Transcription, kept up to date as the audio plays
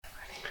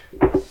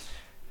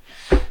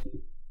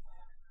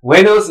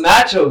Buenos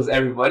nachos,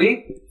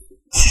 everybody.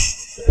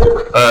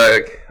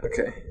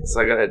 Okay,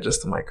 so I gotta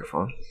adjust the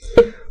microphone.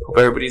 Hope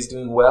everybody's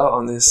doing well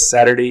on this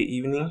Saturday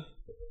evening.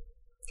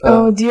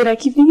 Dude, I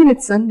keep thinking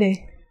it's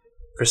Sunday.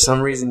 For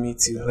some reason, me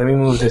too. Let me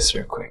move this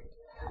real quick.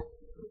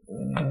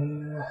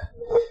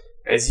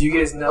 As you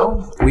guys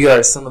know, we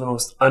are some of the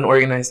most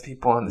unorganized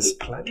people on this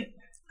planet.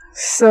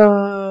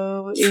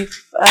 So,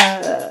 if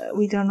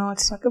we don't know what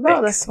to talk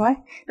about, that's why.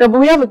 No, but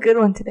we have a good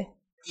one today.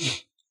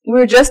 We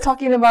were just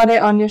talking about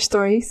it on your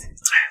stories.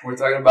 We're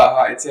talking about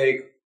how I take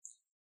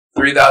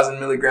 3,000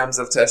 milligrams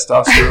of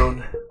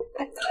testosterone.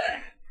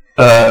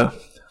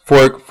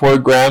 4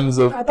 grams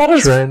of I thought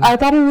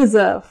it was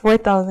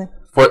 4,000.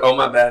 Oh,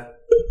 my bad.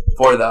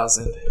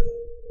 4,000.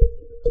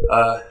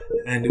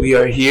 And we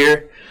are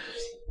here.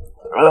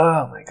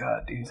 Oh my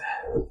god, dude.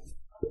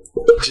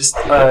 Just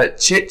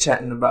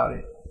chit-chatting about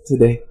it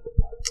today.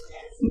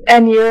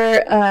 And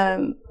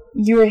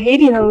you were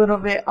hating a little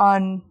bit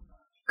on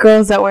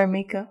girls that wear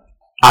makeup.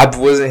 I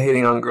wasn't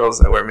hating on girls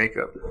that wear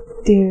makeup.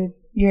 Dude,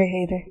 you're a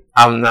hater.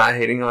 I'm not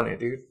hating on it,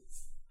 dude.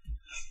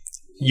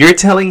 You're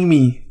telling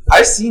me.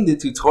 I've seen the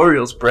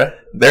tutorials, bruh.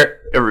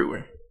 They're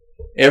everywhere.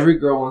 Every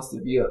girl wants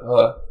to be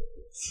a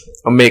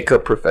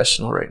makeup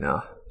professional right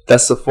now.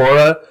 That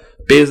Sephora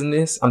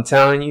business, I'm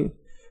telling you,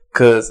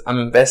 because I'm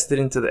invested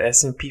into the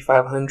S&P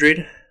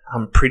 500.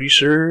 I'm pretty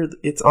sure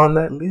it's on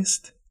that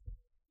list.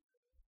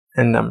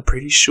 And I'm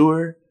pretty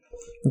sure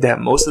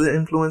that most of the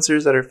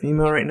influencers that are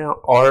female right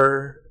now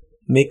are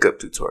makeup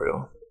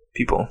tutorial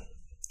people.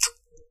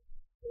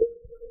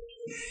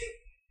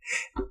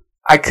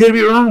 I could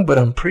be wrong, but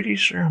I'm pretty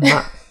sure I'm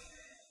not.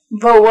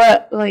 But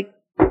what? Like,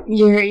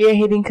 you're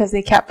hating because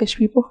they catfish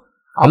people?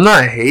 I'm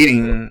not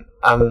hating.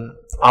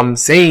 I'm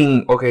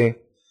saying, okay.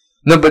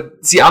 No,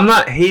 but see, I'm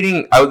not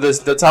hating.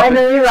 The topic. I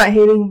know you're not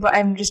hating, but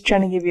I'm just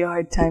trying to give you a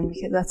hard time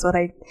because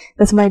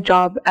that's my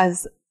job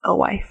as a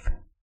wife.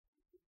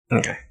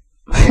 Okay.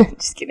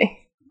 Just kidding.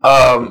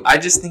 I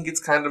just think it's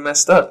kind of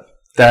messed up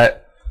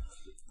that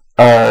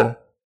the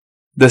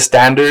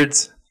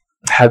standards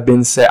have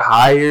been set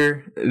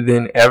higher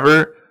than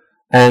ever,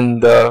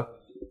 and the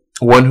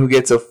one who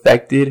gets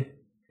affected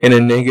in a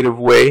negative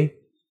way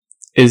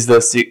is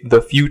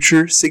the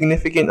future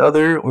significant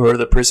other or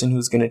the person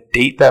who's going to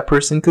date that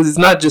person, because it's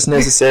not just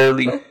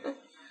necessarily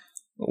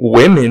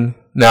women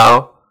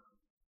now.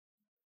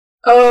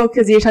 Oh,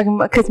 because you're talking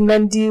about because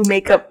men do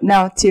makeup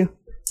now too.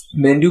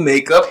 Men do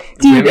makeup.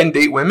 Dude, women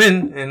date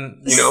women,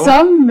 and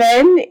some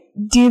men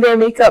do their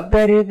makeup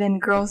better than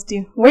girls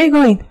do. Where are you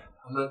going?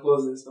 I'm gonna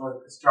close this door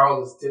because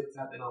Charles is tip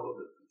tapping all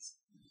over the place.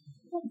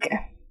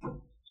 Okay.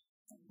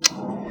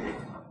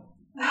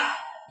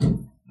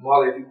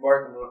 Molly, if you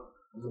bark,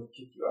 I'm gonna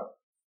kick you out.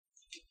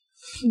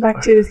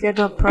 Back to the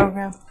scheduled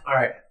program. All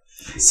right.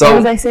 So what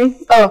was I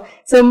saying? Oh,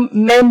 so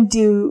men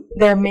do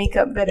their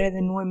makeup better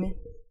than women.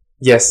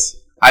 Yes.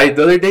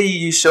 The other day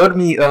you showed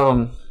me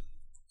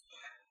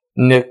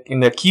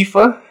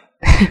Nakifa.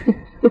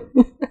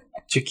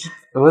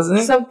 Wasn't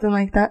it? Something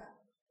like that.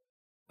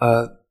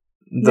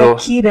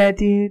 Nikita,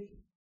 dude.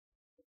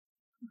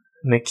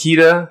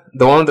 Nikita,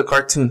 the one with the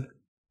cartoon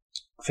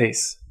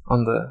face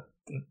on the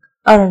thing.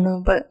 I don't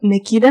know, but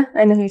Nikita,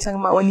 I know who you're talking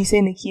about. When you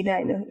say Nikita,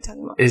 I know who you're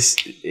talking about.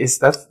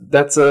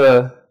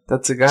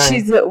 That's a guy.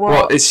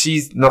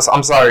 She's no,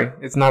 I'm sorry,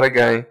 it's not a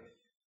guy.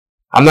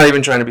 I'm not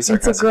even trying to be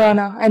sarcastic. It's a girl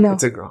now. I know.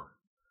 It's a girl.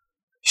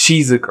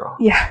 She's a girl.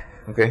 Yeah.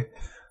 Okay.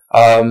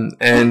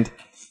 And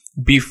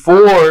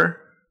before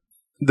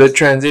the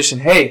transition,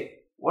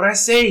 hey, what'd I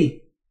say?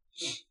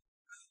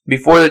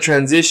 Before the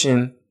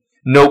transition,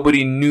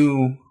 nobody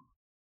knew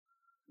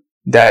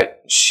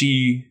that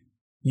she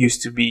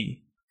used to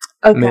be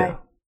male.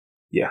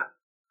 Yeah.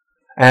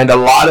 And a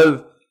lot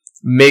of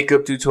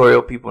makeup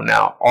tutorial people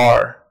now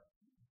are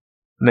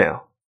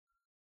male.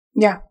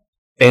 Yeah.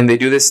 And they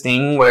do this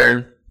thing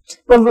where...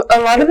 But a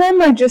lot of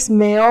them are just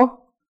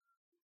male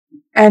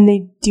and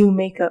they do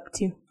makeup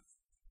too.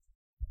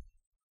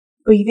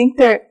 But you think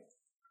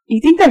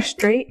they're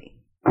straight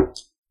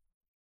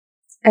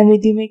and they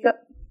do makeup?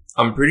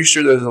 I'm pretty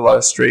sure there's a lot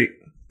of straight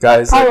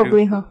guys.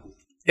 Probably, huh?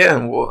 Yeah,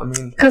 well, I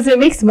mean... Because it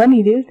makes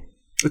money, dude.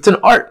 It's an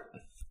art.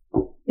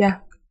 Yeah,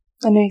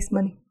 and it makes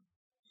money.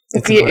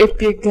 If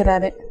you're good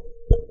at it.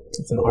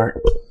 It's an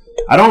art.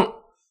 I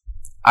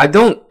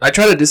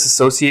try to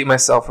disassociate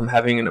myself from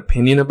having an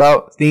opinion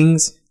about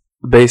things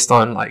based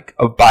on, like,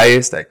 a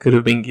bias that could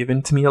have been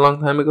given to me a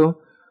long time ago.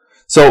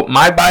 So,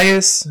 my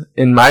bias,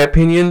 in my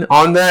opinion,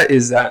 on that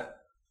is that...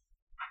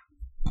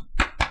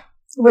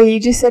 Wait, you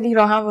just said you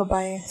don't have a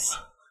bias.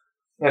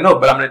 I know,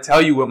 but I'm going to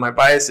tell you what my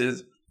bias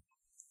is,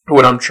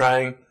 what I'm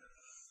trying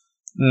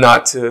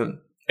not to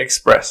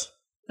express.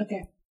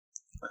 Okay.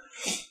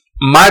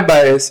 My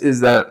bias is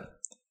that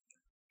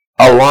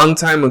a long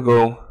time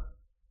ago,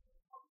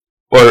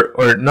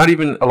 or not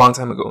even a long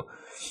time ago,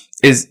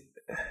 is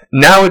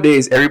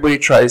nowadays everybody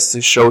tries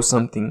to show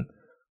something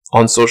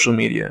on social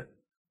media,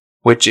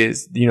 which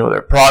is,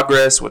 their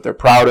progress, what they're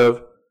proud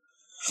of.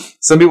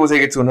 Some people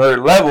take it to another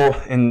level,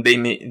 and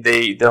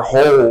their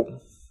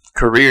whole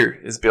career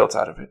is built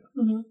out of it.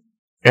 Mm-hmm.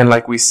 And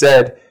like we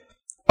said,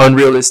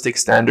 unrealistic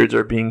standards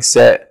are being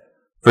set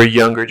for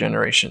younger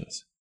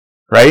generations,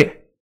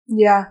 right?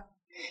 Yeah.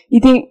 You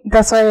think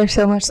that's why there's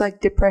so much like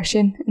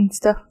depression and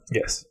stuff?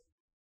 Yes.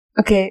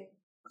 Okay,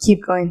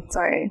 keep going.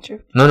 Sorry, Andrew.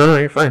 No,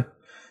 you're fine.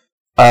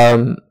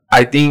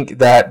 I think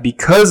that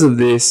because of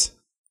this,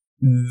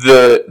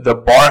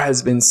 the bar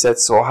has been set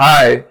so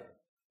high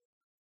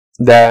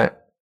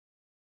that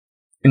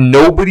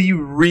nobody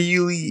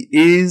really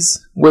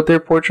is what they're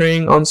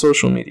portraying on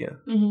social media.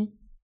 Mm-hmm.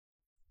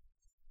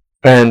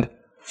 And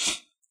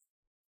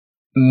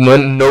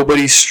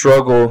nobody's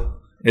struggle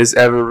is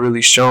ever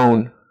really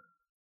shown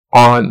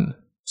on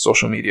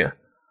social media.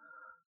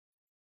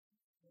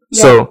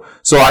 Yeah.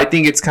 So I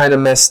think it's kind of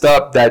messed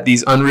up that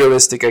these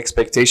unrealistic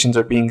expectations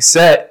are being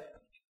set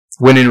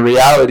when in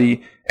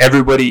reality,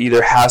 everybody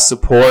either has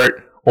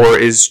support or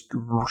is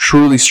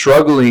truly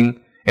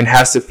struggling and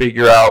has to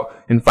figure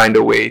out and find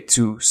a way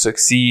to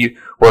succeed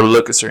or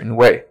look a certain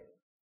way.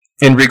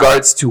 In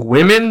regards to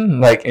women,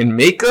 like in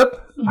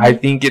makeup, mm-hmm. I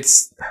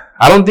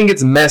don't think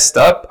it's messed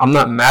up. I'm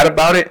not mad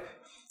about it,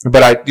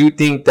 but I do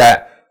think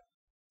that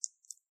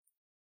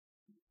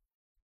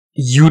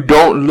you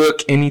don't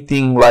look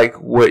anything like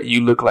what you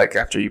look like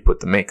after you put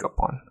the makeup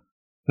on.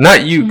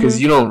 Not you, because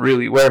mm-hmm. you don't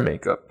really wear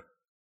makeup.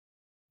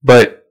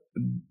 But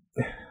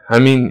I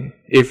mean,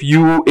 if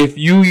you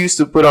used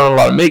to put on a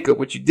lot of makeup,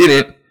 which you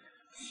didn't,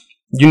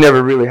 you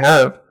never really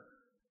have.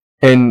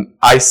 And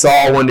I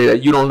saw one day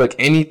that you don't look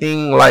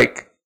anything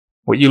like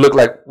what you look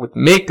like with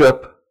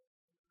makeup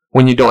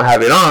when you don't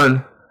have it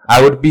on.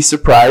 I would be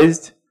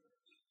surprised.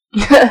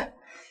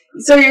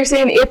 So you're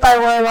saying if I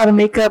wear a lot of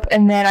makeup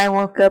and then I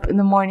woke up in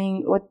the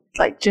morning with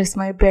like just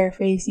my bare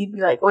face, you'd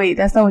be like, wait,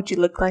 that's not what you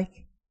look like.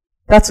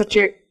 That's what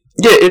you're...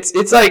 Yeah,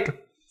 it's like...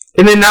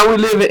 And then now we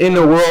live in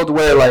a world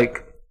where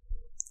like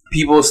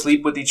people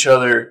sleep with each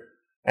other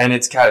and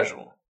it's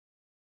casual,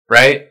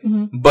 right?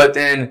 Mm-hmm. But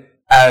then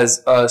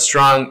as a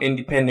strong,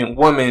 independent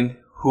woman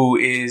who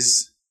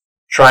is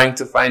trying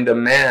to find a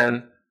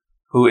man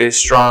who is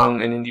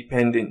strong and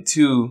independent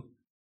too,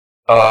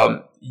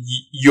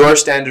 your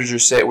standards are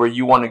set where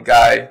you want a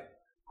guy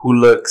who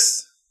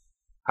looks,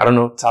 I don't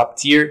know, top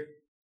tier,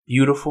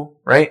 beautiful,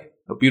 right?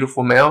 A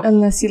beautiful male.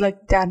 Unless you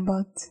like dad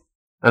bods.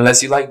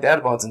 Unless you like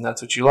dad bods and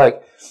that's what you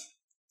like.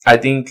 I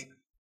think,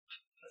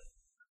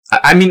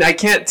 I mean, I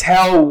can't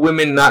tell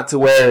women not to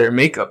wear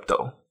makeup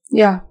though.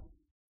 Yeah.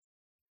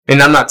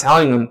 And I'm not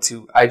telling them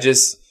to. I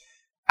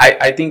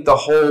think the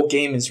whole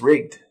game is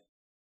rigged.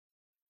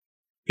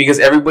 Because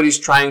everybody's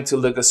trying to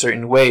look a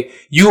certain way.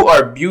 You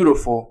are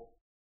beautiful.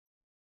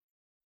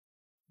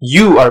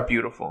 You are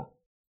beautiful.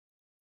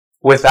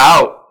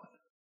 Without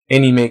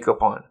any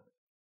makeup on.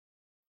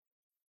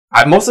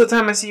 Most of the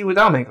time I see you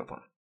without makeup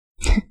on.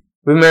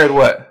 We married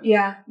what?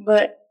 Yeah,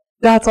 but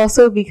that's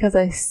also because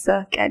I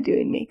suck at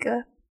doing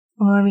makeup.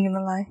 I'm not even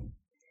gonna lie.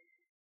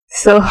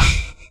 So,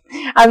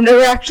 I've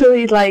never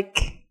actually,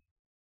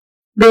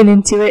 been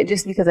into it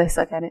just because I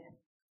suck at it.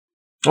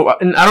 Oh,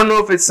 and I don't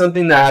know if it's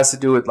something that has to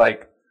do with,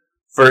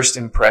 first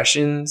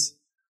impressions.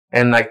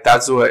 And,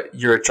 that's what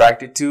you're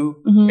attracted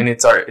to. Mm-hmm. And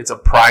it's a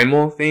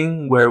primal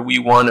thing where we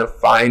want to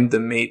find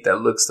the mate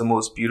that looks the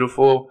most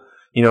beautiful,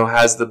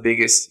 has the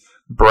biggest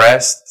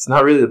breasts.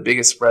 Not really the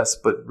biggest breasts,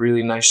 but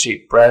really nice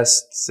shaped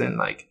breasts.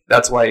 And,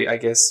 that's why, I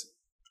guess,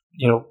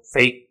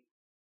 fake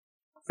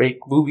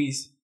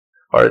boobies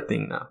are a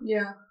thing now.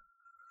 Yeah.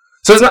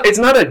 So it's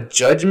not a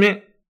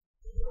judgment.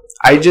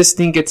 I just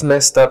think it's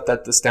messed up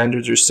that the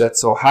standards are set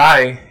so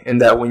high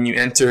and that when you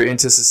enter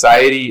into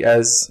society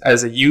as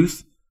a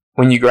youth,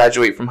 when you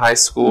graduate from high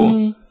school,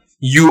 mm-hmm.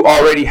 you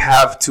already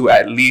have to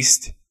at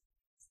least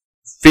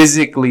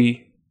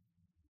physically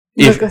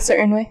look a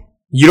certain way.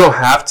 You don't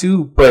have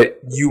to, but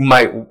you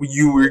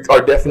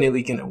are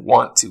definitely going to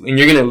want to. And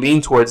you're going to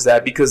lean towards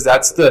that because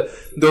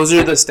those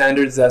are the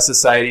standards that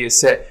society has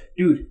set.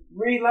 Dude,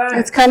 relax.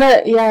 It's kind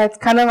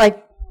of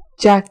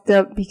jacked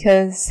up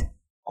because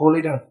hold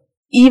it down.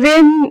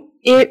 Even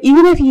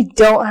if you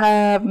don't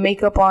have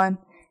makeup on,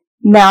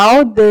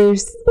 now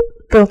there's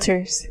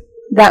filters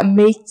that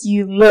make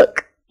you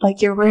look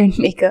like you're wearing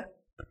makeup.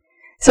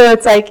 So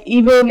it's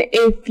even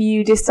if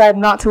you decide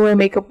not to wear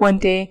makeup one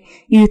day,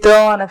 you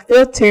throw on a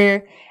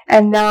filter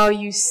and now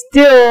you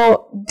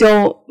still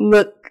don't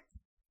look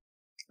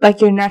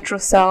like your natural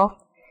self.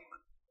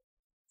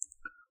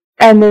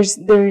 And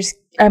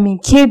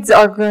kids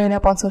are growing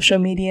up on social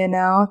media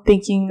now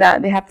thinking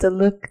that they have to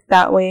look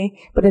that way,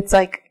 but it's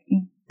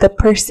the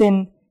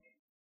person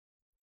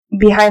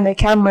behind the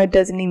camera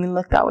doesn't even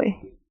look that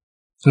way.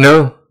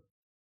 No.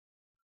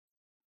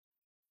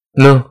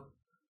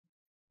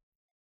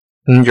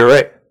 You're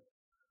right.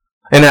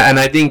 And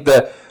I think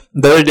the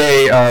other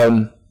day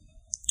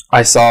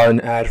I saw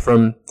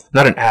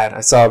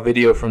I saw a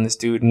video from this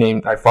dude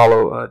named, I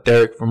follow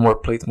Derek from More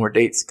Plates, More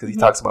Dates because he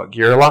mm-hmm. talks about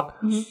gear a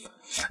lot. Mm-hmm.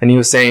 And he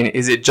was saying,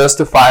 is it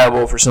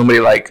justifiable for somebody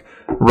like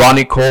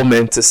Ronnie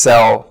Coleman to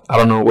sell, I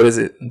don't know, what is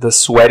it, the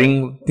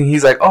sweating thing?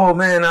 He's like, oh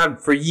man,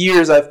 for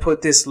years I've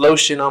put this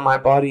lotion on my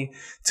body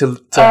to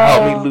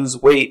help me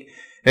lose weight.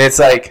 And it's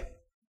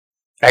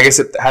I guess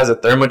it has a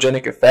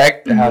thermogenic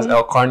effect. It has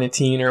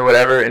L-carnitine or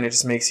whatever, and it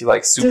just makes you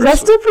like super. Does that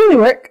still really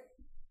work?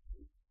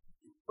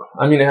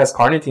 I mean, it has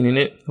carnitine in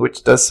it,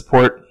 which does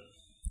support.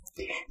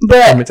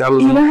 But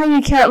metabolism. You know how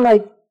you can't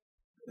like.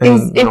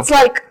 It's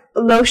like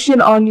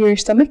lotion on your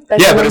stomach.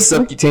 Yeah, but it's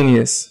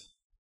subcutaneous.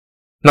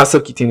 Not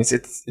subcutaneous.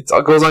 It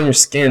goes on your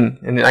skin,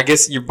 and I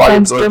guess your body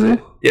absorbs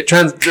it. Yeah,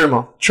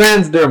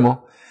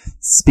 transdermal.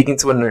 Speaking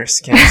to a nurse,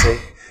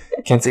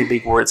 can't say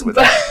big words with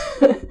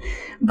that.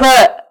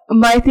 But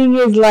my thing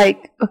is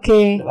like,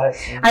 okay,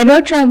 I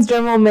know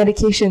transdermal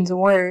medications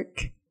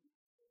work,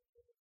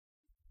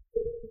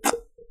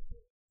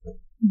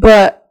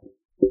 but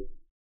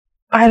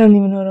I don't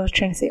even know what I was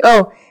trying to say.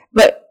 Oh,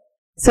 but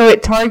so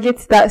it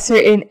targets that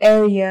certain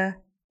area,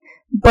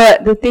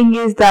 but the thing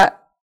is that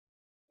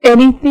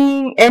any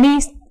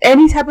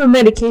type of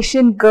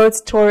medication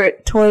goes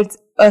towards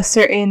a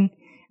certain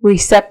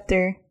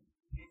receptor,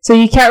 so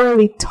you can't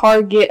really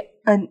target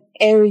an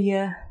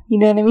area. You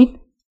know what I mean?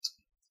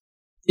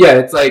 Yeah,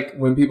 it's like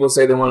when people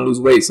say they want to lose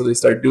weight, so they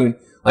start doing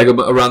like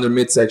around their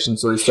midsection,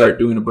 so they start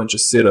doing a bunch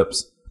of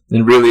sit-ups,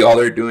 and really all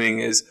they're doing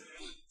is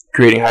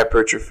creating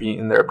hypertrophy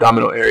in their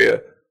abdominal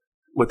area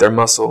with their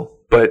muscle.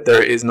 But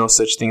there is no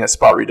such thing as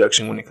spot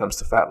reduction when it comes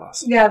to fat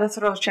loss. Yeah, that's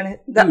what I was trying to.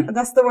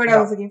 That's the word I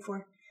was looking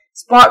for.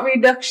 Spot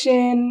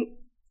reduction,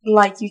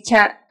 like you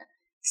can't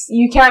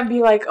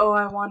be like, oh,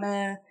 I want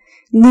to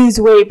lose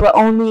weight, but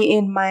only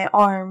in my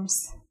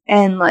arms,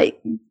 and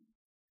like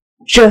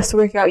just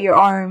work out your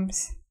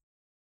arms.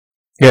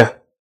 Yeah,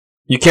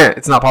 you can't.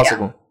 It's not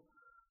possible.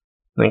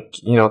 Yeah.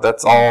 Like,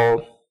 that's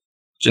all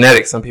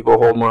genetics. Some people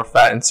hold more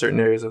fat in certain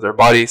areas of their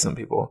body. Some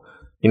people,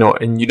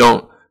 and you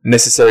don't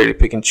necessarily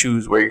pick and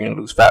choose where you're going to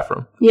lose fat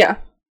from. Yeah.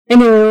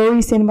 Anyway, what were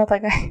you saying about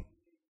that guy?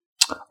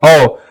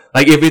 Oh,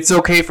 like if it's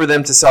okay for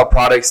them to sell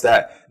products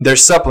that they're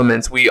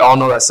supplements, we all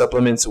know that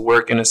supplements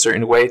work in a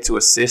certain way to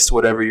assist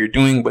whatever you're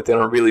doing, but they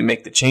don't really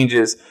make the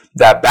changes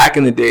that back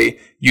in the day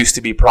used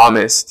to be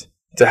promised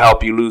to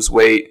help you lose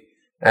weight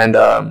and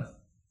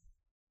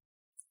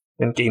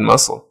gain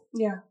muscle.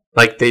 Yeah.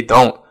 Like they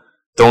don't.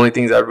 The only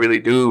things that really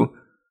do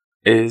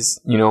is,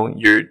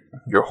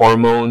 your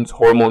hormones,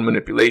 hormone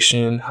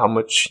manipulation, how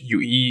much you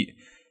eat,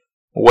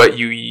 what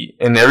you eat.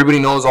 And everybody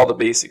knows all the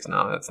basics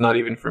now. That's not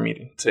even for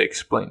me to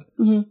explain.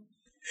 Mm-hmm.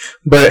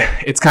 But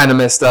it's kind of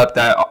messed up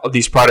that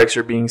these products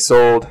are being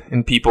sold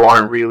and people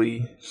aren't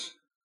really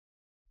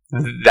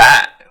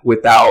that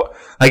without.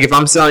 Like if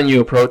I'm selling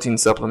you a protein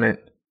supplement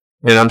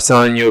and I'm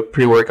selling you a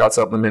pre-workout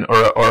supplement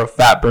or a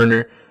fat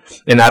burner,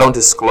 and I don't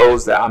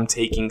disclose that I'm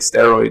taking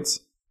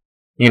steroids,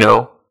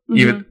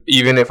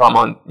 even if I'm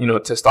on,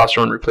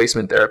 testosterone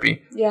replacement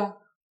therapy. Yeah.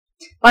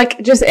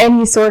 Like just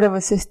any sort of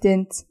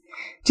assistance.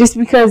 Just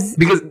because...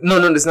 Because, no,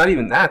 it's not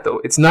even that,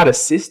 though. It's not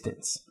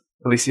assistance,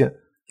 Alicia.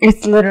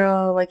 It's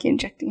literal, like,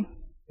 injecting.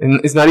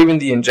 And it's not even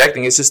the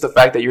injecting. It's just the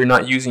fact that you're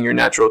not using your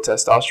natural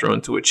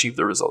testosterone to achieve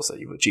the results that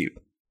you've achieved.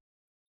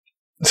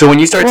 So when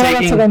you start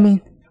taking... That's what I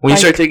mean. When you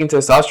start taking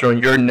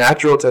testosterone, your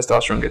natural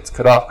testosterone gets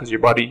cut off because your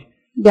body...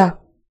 Yeah.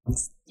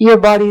 Your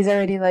body's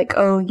already like,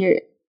 oh,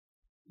 I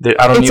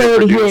don't need to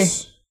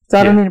produce. Here, so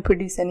I don't need to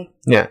produce any.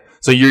 Yeah.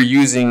 So you're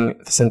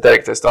using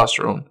synthetic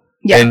testosterone.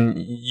 Yeah. And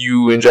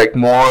you inject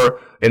more,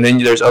 and then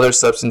there's other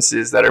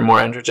substances that are more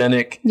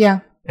androgenic.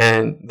 Yeah.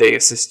 And they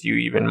assist you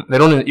even. They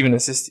don't even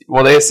assist.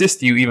 Well, they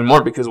assist you even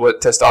more because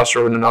what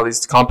testosterone and all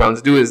these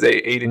compounds do is they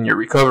aid in your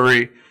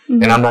recovery.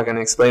 Mm-hmm. And I'm not going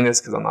to explain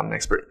this because I'm not an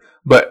expert.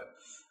 But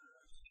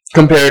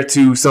compared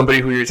to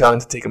somebody who you're telling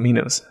to take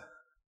aminos,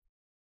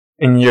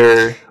 and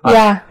you're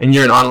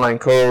an online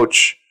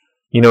coach,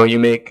 you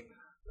make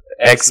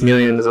X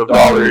millions of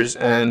dollars,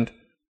 and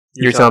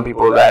you're telling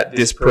people that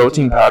this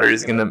protein powder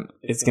is gonna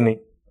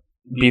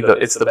be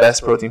the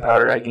best protein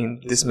powder. I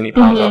gained this many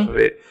pounds off of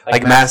it,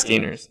 like mass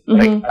gainers.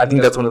 Like I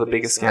think that's one of the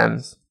biggest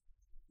scams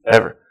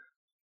ever.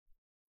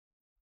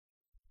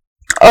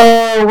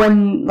 Oh,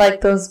 when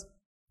like those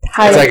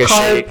high it's like carb, a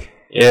shake.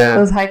 Yeah,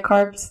 those high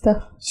carb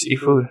stuff.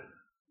 Seafood.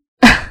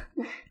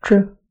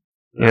 True.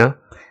 Yeah.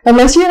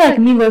 Unless you're like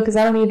me though, because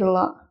I don't eat a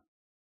lot.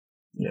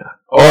 Yeah.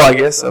 Oh, I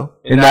guess so.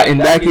 In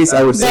that case,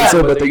 I would say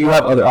so, but you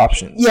have other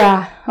options.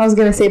 Yeah, I was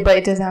gonna say, but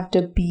it doesn't have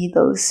to be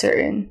those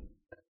certain.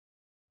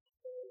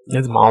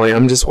 It's Molly.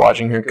 I'm just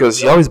watching her because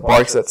she always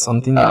barks at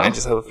something, and I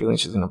just have a feeling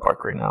she's gonna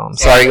bark right now. I'm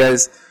sorry,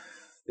 guys.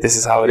 This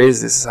is how it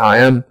is. This is how I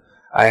am.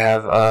 I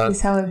have this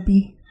is how it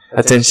be.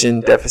 Attention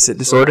deficit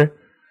disorder,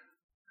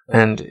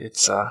 and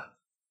it's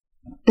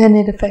and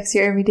it affects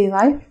your everyday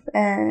life,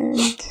 and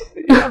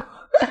yeah.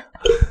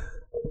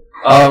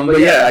 But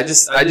yeah, I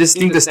just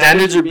think the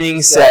standards are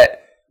being set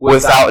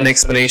without an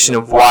explanation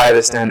of why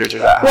the standards are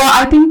that high. Well,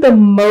 I think the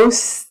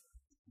most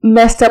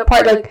messed up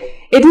part, like,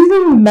 it doesn't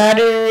even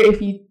matter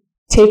if you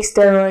take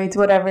steroids,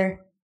 whatever.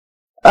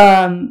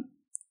 I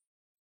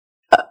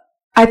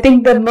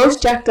think the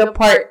most jacked up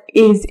part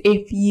is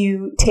if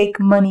you take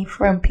money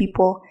from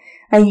people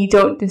and you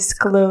don't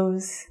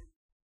disclose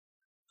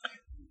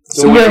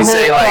your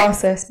whole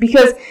process.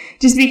 Because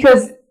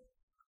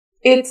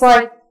it's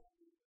like,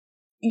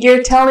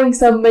 you're telling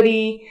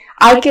somebody,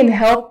 I can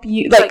help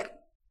you, like,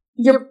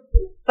 you're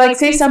like,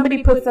 say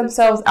somebody puts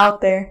themselves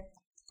out there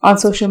on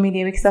social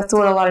media, because that's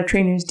what a lot of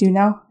trainers do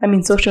now. I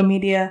mean, social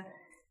media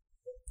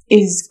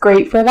is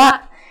great for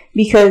that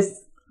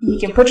because you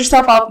can put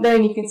yourself out there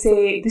and you can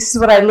say, this is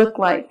what I look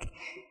like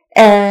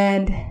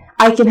and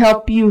I can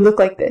help you look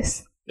like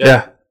this.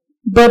 Yeah.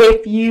 But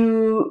if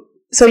you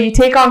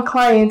take on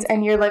clients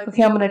and you're like,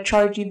 okay, I'm going to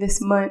charge you this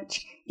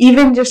much,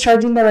 even just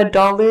charging them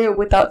 $1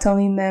 without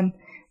telling them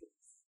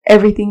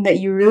everything that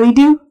you really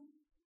do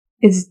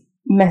is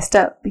messed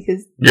up,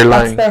 because you're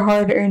lying. That's their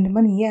hard earned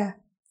money. Yeah.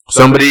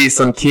 Some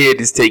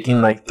kid is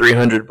taking like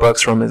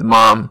 $300 from his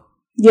mom.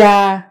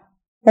 Yeah.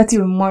 That's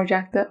even more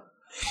jacked up.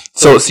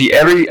 So see,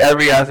 every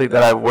athlete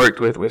that I've worked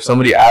with, if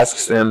somebody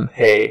asks them,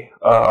 hey,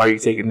 are you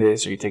taking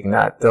this? Are you taking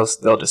that?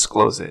 They'll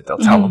disclose it. They'll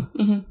tell them.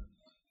 Mm-hmm.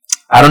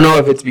 I don't know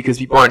if it's because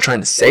people aren't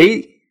trying to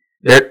say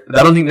it.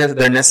 I don't think that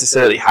they're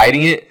necessarily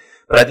hiding it.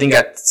 But I think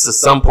at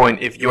some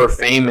point, if your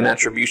fame and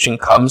attribution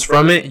comes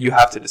from it, you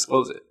have to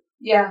disclose it.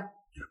 Yeah.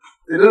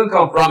 It doesn't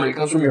come from it. It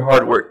comes from your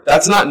hard work.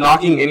 That's not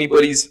knocking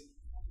anybody's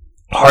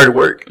hard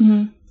work.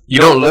 Mm-hmm. You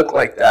don't look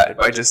like that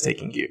by just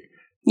taking gear.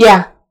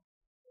 Yeah.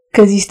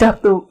 Because you still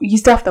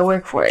have to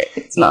work for it.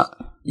 It's not.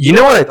 You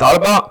know what I thought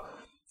about?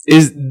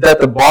 Is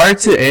that the bar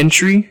to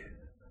entry,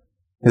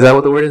 is that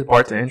what the word is?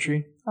 Bar to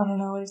entry? I don't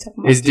know what you're talking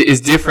about. Is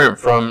different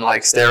from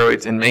like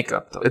steroids and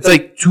makeup, though. It's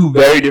like two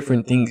very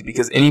different things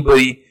because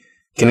anybody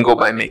can go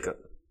buy makeup.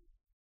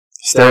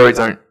 Steroids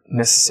aren't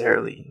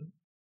necessarily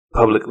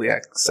publicly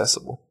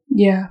accessible.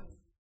 Yeah.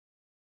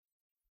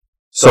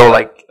 So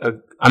like,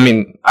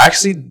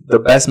 actually the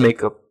best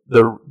makeup,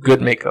 the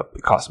good makeup,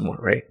 it costs more,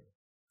 right?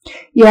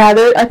 Yeah,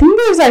 I think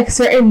there's like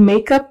certain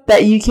makeup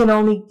that you can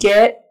only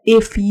get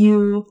if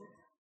you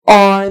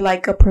are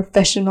like a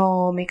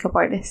professional makeup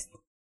artist.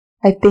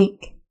 I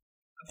think.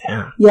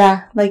 Yeah.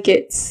 Yeah, like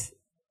it's.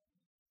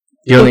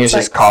 You don't think it's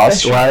just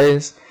cost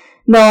wise?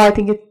 No, I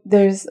think I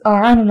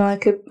don't know. I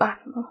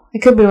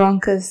could be wrong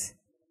because,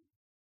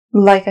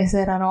 like I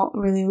said, I don't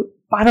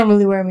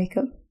really wear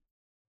makeup.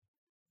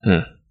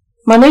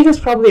 My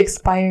makeup's probably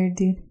expired,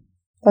 dude.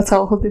 That's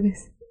how old it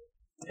is.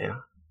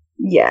 Damn.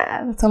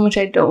 Yeah, that's how much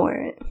I don't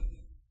wear it.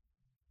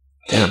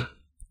 Damn.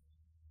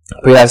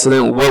 But yeah, so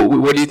then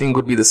what do you think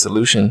would be the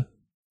solution?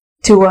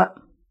 To what?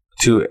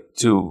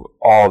 To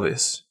all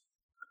this.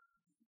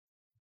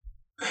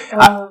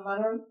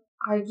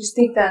 I just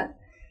think that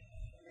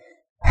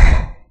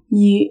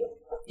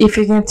if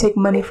you're gonna take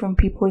money from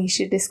people, you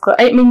should disclose.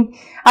 I mean,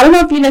 I don't know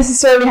if you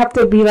necessarily have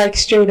to be like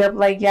straight up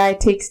like, yeah, I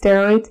take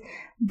steroids.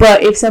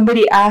 But if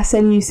somebody asks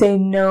and you say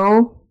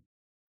no,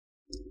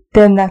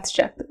 then that's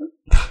jacked up.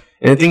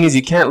 And the thing is,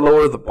 you can't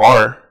lower the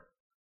bar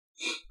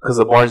because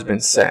the bar's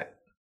been set.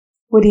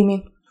 What do you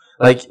mean?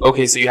 Like,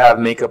 okay, so you have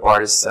makeup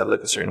artists that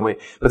look a certain way.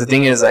 But the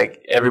thing is,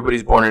 like,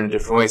 everybody's born in a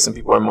different way. Some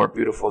people are more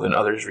beautiful than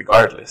others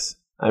regardless.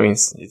 I mean,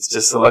 it's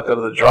just the luck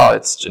of the draw.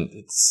 It's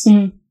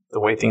the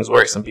way things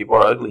work. Some people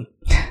are ugly.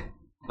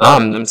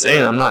 I'm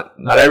saying not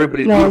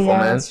everybody's beautiful, man.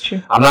 That's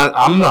true.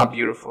 I'm not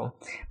beautiful.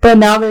 But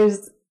now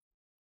there's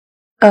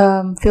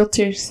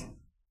filters.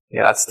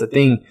 Yeah, that's the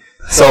thing.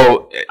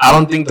 So I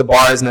don't think the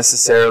bar is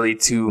necessarily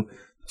to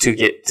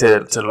get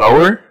to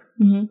lower.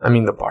 Mm-hmm. I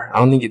mean the bar. I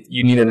don't think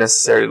you need to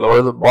necessarily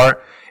lower the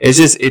bar. It's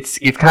just it's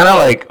kind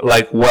of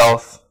like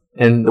wealth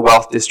and the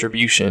wealth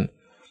distribution.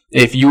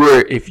 If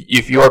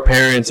your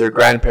parents or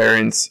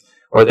grandparents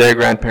or their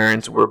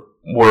grandparents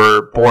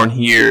were born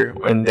here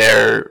and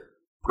their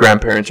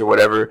grandparents or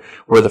whatever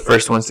were the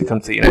first ones to come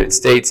to the United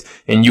States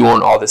and you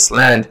own all this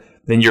land,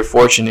 then you're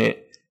fortunate.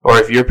 Or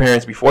if your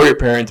parents before your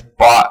parents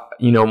bought,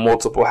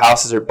 multiple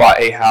houses or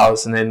bought a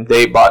house and then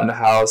they bought in the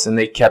house and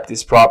they kept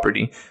this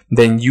property,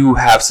 then you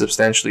have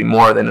substantially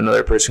more than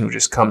another person who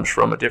just comes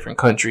from a different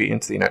country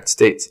into the United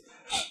States.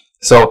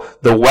 So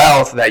the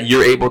wealth that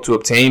you're able to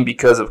obtain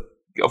because of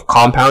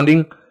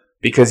compounding,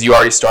 because you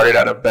already started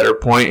at a better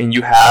point and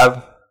you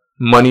have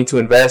money to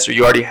invest, or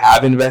you already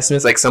have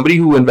investments, like somebody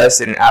who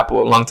invested in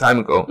Apple a long time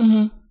ago,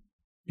 mm-hmm.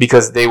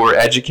 because they were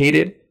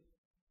educated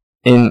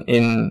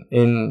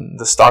in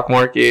the stock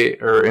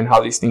market or in how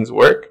these things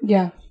work,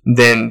 yeah,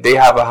 then they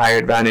have a higher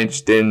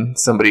advantage than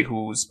somebody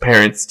whose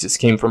parents just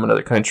came from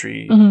another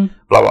country, mm-hmm.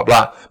 blah, blah,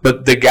 blah.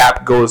 But the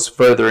gap goes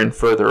further and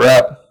further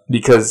up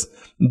because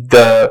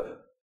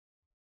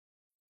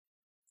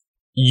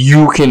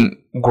you can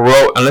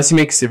grow, unless you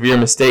make severe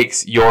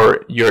mistakes,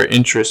 your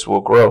interest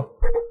will grow.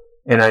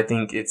 And I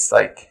think it's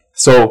like,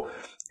 so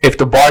if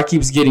the bar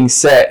keeps getting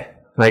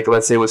set, like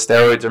let's say with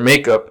steroids or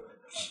makeup,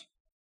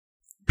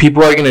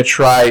 people are going to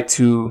try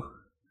to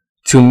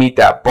meet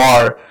that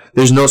bar.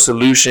 There's no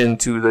solution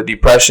to the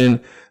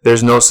depression.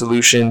 There's no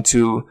solution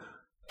to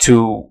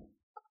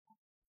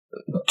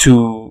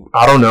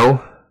I don't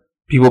know,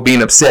 people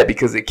being upset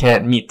because they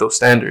can't meet those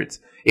standards.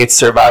 It's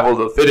survival of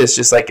the fittest,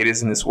 just like it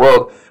is in this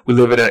world. We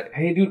live in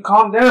hey dude,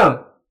 calm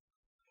down.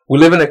 We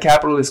live in a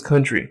capitalist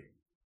country.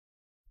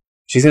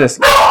 She's in a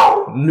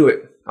knew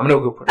it. I'm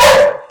gonna go put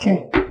her.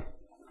 Okay.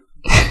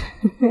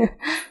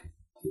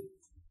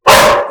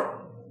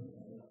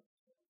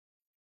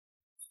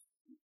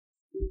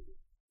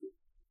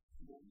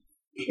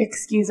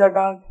 Excuse our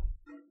dog.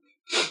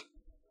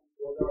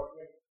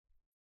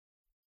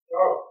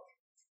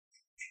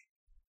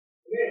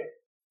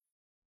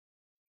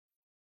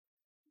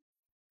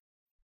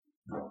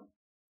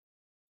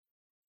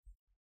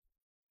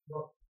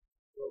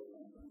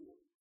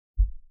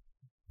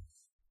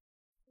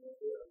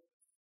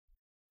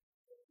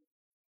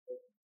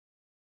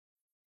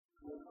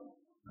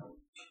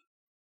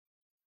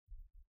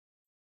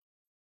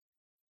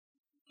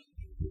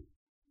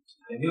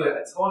 I knew it.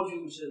 I told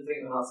you we should have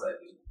taken him outside,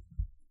 dude.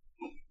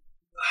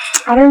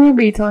 I don't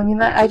remember you telling me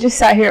that. I just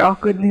sat here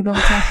awkwardly the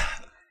whole time.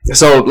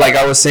 So, like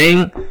I was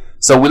saying,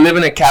 so we live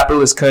in a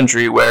capitalist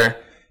country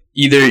where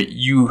either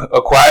you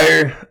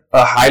acquire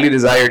a highly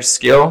desired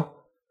skill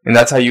and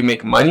that's how you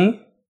make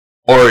money,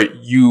 or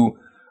you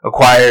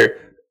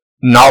acquire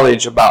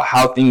knowledge about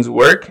how things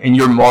work and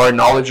you're more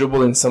knowledgeable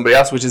than somebody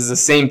else, which is the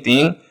same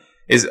thing,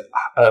 is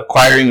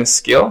acquiring a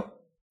skill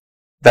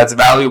that's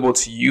valuable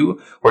to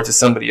you or to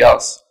somebody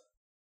else.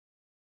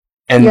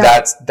 And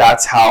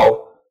that's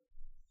how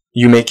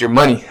you make your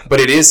money. But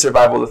it is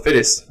survival of the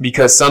fittest,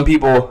 because some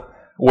people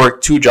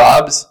work 2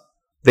 jobs,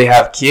 they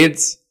have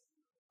kids,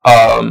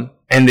 and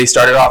they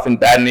started off in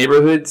bad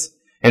neighborhoods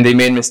and they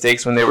made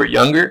mistakes when they were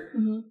younger,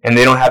 and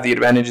they don't have the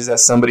advantages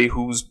as somebody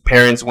whose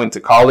parents went to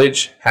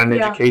college, had an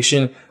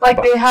education.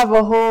 Like they have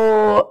a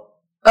whole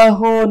gap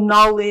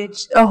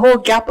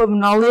of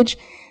knowledge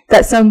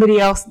that somebody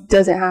else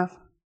doesn't have.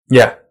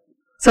 Yeah.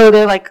 So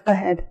they're like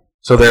ahead.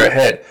 So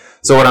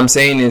what I'm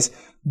saying is,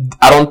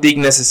 I don't think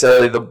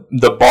necessarily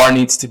the bar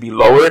needs to be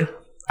lowered.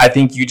 I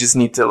think you just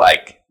need to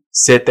like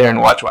sit there and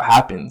watch what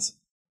happens,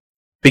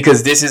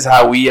 because this is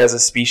how we as a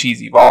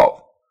species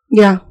evolve.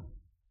 Yeah.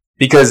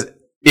 Because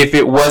if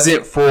it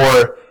wasn't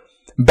for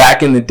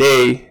back in the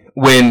day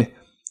when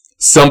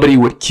somebody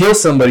would kill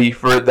somebody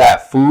for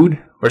that food,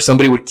 or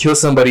somebody would kill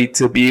somebody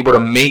to be able to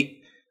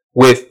mate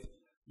with,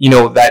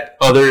 that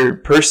other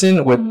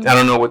person with, I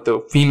don't know, with the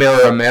female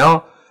or a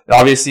male.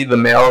 Obviously, the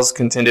males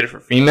contended for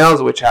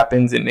females, which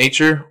happens in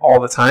nature all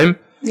the time.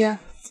 Yeah.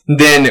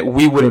 Then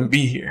we wouldn't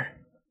be here.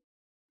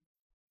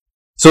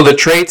 So the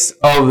traits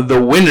of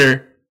the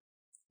winner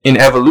in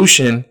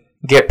evolution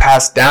get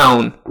passed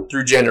down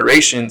through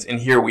generations,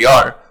 and here we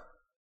are.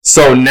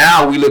 So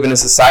now we live in a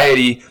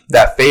society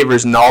that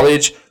favors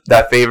knowledge,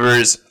 that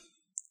favors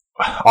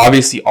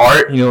obviously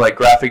art, like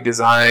graphic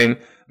design,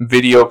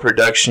 video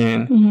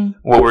production,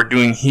 what we're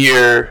doing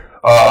here,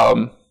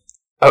 an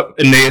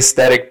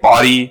aesthetic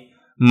body,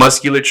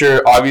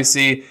 musculature.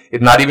 Obviously,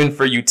 it's not even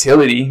for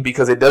utility,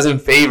 because it doesn't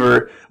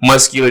favor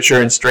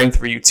musculature and strength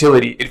for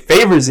utility. It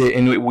favors it,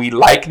 and we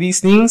like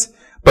these things,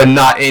 but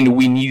not in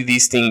we need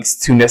these things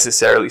to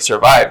necessarily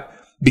survive.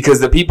 Because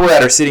the people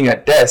that are sitting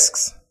at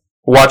desks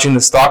watching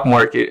the stock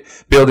market,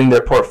 building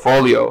their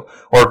portfolio,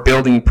 or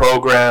building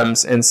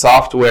programs and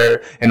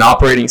software and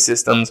operating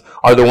systems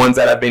are the ones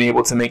that have been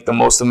able to make the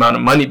most amount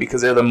of money,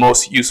 because they're the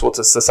most useful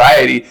to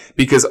society,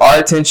 because our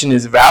attention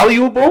is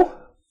valuable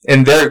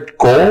and their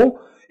goal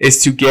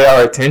is to get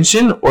our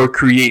attention or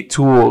create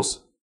tools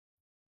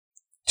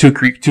to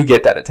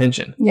get that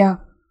attention. Yeah.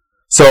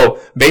 So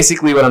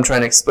basically what I'm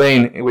trying to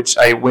explain, which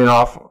I went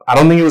off, I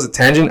don't think it was a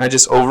tangent, I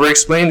just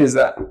over-explained, is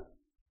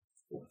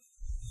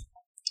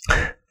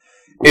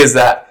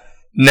that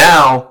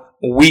now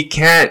we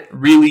can't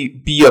really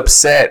be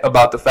upset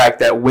about the fact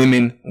that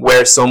women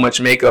wear so much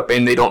makeup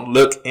and they don't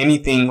look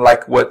anything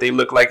like what they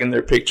look like in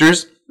their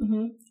pictures.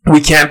 We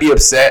can't be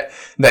upset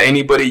that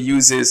anybody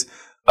uses,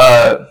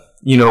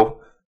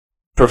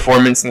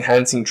 performance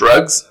enhancing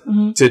drugs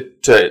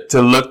to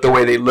look the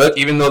way they look.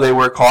 Even though they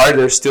work hard,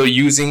 they're still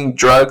using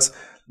drugs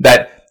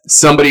that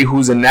somebody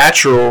who's a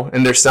natural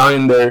and they're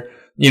selling their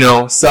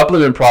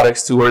supplement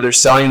products to, or they're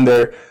selling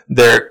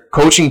their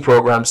coaching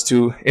programs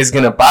to, is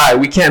going to buy.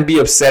 We can't be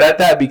upset at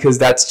that, because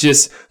that's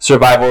just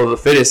survival of the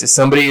fittest. If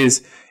somebody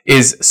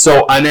is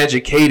so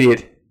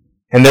uneducated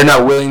and they're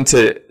not willing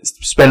to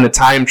spend the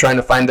time trying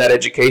to find that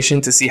education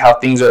to see how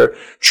things are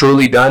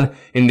truly done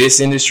in this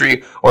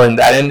industry or in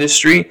that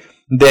industry,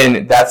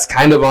 then that's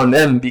kind of on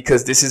them,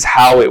 because this is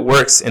how it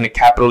works in a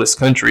capitalist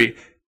country.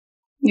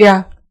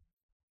 Yeah.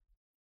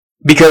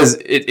 Because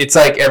it's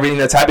like everything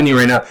that's happening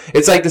right now.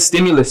 It's like the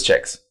stimulus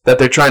checks that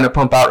they're trying to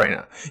pump out right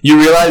now. You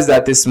realize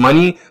that this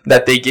money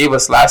that they gave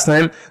us last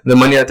time, the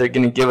money that they're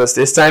going to give us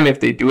this time, if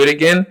they do it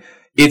again,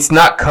 it's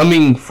not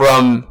coming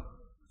from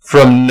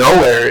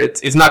nowhere.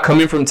 It's not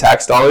coming from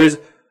tax dollars.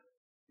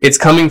 It's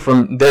coming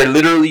from, they're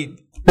literally,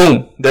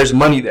 boom, there's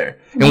money there.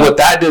 And what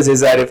that does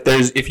is that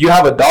if you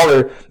have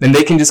 $1, then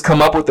they can just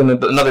come up with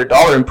another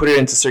 $1 and put it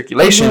into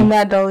circulation. And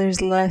that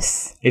 $1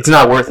 less. It's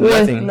not worth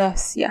nothing.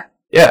 Less, yeah.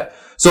 Yeah.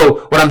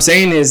 So what I'm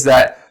saying is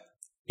that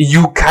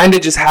you kind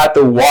of just have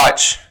to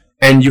watch,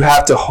 and you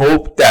have to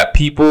hope that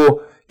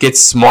people get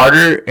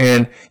smarter,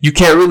 and you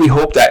can't really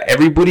hope that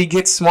everybody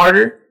gets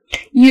smarter.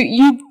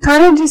 You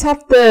kind of just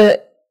have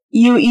to,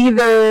 you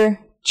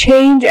either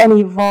change and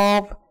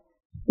evolve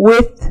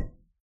with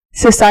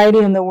society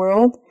and the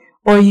world,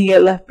 or you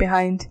get left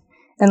behind.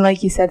 And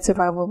like you said,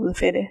 survival of the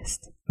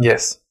fittest.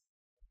 Yes.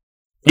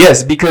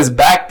 Yes, because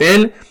back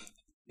then,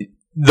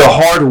 the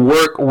hard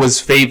work was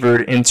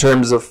favored in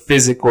terms of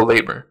physical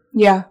labor.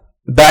 Yeah.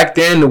 Back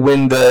then,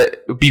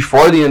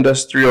 before the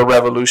Industrial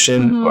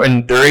Revolution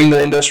and during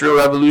the Industrial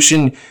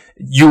Revolution,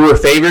 you were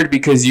favored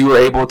because you were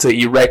able to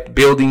erect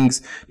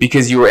buildings,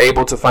 because you were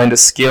able to find a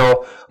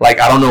skill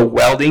like, I don't know,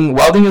 welding.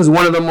 Welding is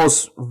one of the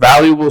most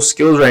valuable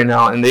skills right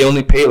now, and they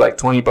only pay like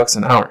 $20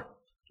 an hour.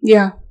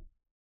 Yeah.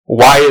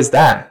 Why is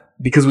that?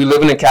 Because we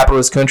live in a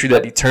capitalist country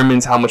that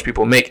determines how much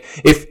people make.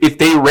 If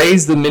they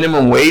raise the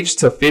minimum wage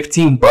to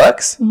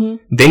 $15,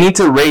 they need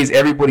to raise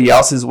everybody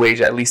else's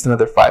wage at least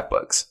another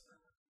 $5.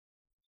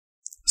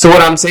 So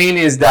what I'm saying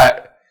is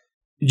that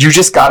you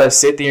just gotta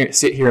sit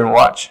here and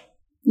watch.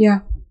 Yeah.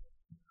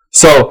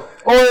 So,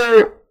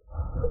 or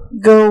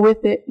go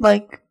with it,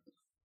 like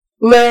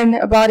learn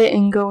about it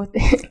and go with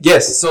it.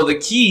 Yes. So the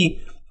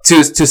key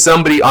to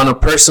somebody on a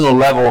personal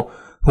level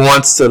who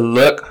wants to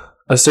look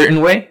a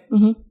certain way,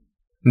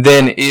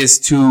 then is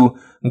to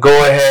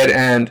go ahead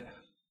and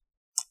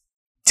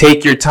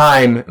take your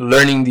time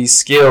learning these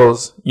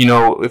skills. You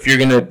know, if you're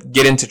gonna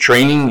get into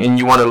training and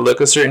you want to look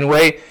a certain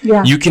way,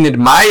 you can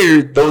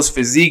admire those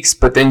physiques,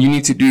 but then you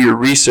need to do your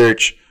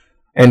research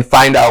and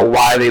find out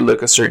why they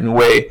look a certain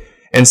way.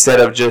 Instead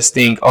of just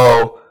think,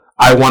 oh,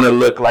 I want to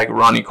look like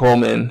Ronnie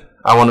Coleman,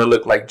 I want to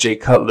look like Jay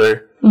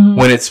Cutler,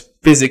 when it's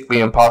physically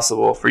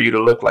impossible for you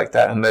to look like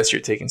that unless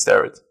you're taking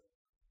steroids.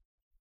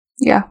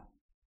 Yeah.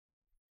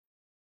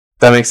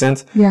 That makes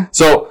sense? Yeah.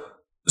 So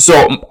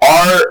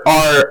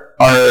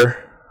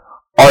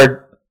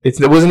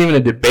it wasn't even a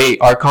debate.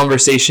 Our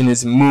conversation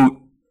is moot.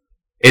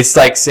 It's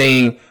like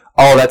saying,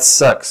 oh, that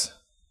sucks.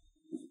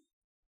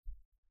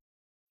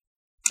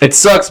 It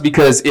sucks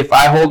because if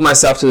I hold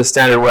myself to the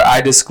standard where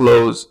I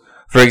disclose,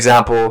 for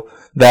example,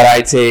 that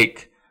I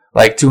take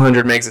like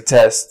 200 megs of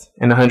test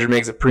and 100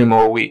 megs of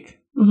Primo a week,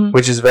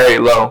 which is very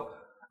low,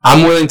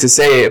 I'm willing to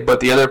say it, but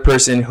the other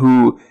person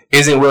who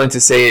isn't willing to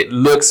say it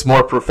looks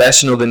more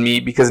professional than me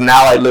because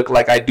now I look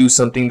like I do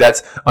something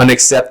that's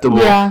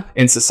unacceptable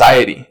in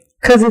society.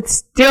 Because it's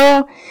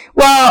still,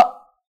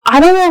 well, I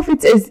don't know if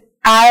it's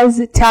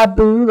as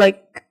taboo,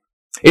 like...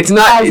 It's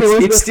not,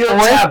 it's still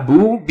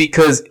taboo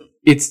because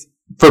it's...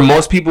 For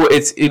most people,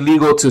 it's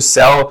illegal to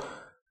sell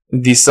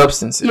these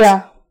substances.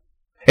 Yeah.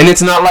 And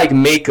it's not like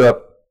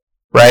makeup,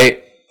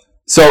 right?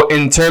 So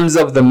in terms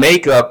of the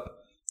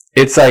makeup,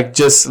 it's like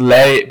just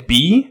let it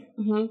be.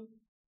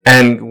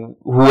 And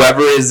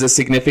whoever is the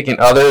significant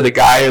other, the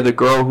guy or the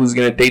girl who's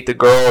going to date the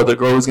girl or the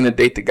girl who's going to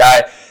date the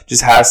guy,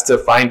 just has to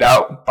find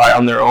out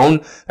on their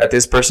own that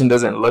this person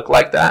doesn't look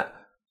like that.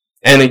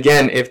 And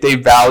again, if they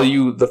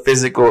value the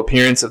physical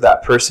appearance of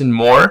that person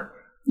more,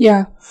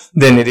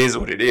 then it is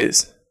what it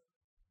is.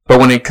 But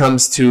when it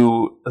comes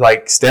to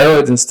like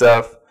steroids and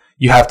stuff,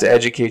 you have to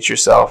educate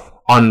yourself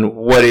on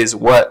what is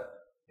what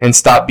and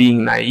stop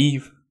being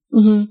naive.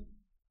 And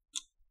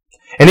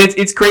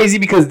it's crazy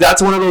because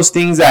that's one of those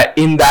things that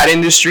in that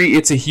industry,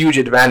 it's a huge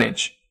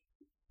advantage,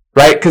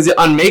 right? Because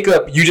on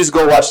makeup, you just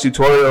go watch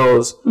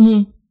tutorials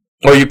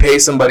or you pay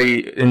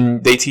somebody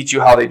and they teach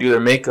you how they do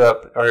their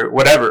makeup or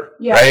whatever,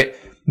 right?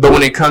 But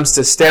when it comes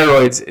to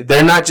steroids,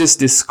 they're not just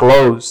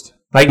disclosed.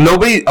 Like a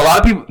lot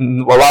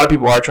of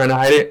people are trying to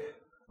hide it.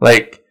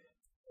 Like,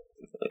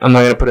 I'm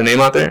not going to put a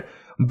name out there,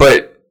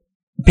 but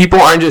people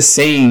aren't just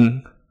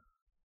saying,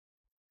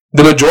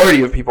 the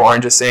majority of people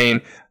aren't just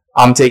saying,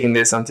 I'm taking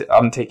this, I'm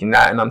taking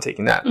that, and I'm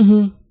taking that.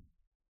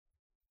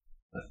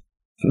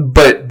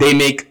 But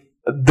the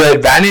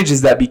advantage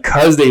is that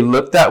because they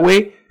look that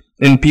way,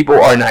 and people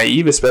are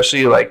naive,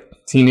 especially like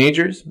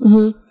teenagers,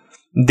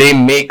 they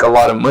make a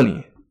lot of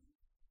money.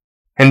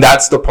 And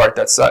that's the part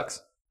that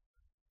sucks.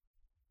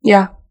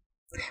 Yeah.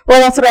 Well,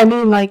 that's what I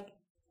mean, like,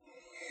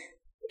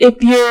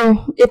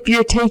 if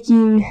you're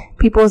taking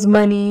people's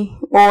money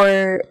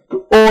or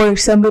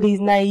somebody's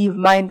naive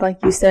mind, like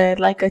you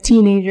said, like a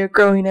teenager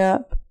growing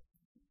up,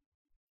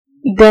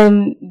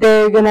 then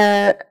they're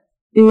gonna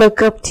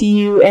look up to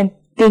you and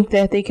think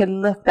that they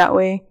can look that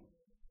way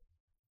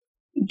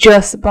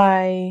just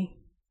by...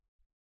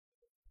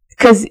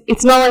 Because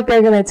it's not like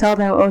they're gonna tell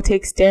them, oh,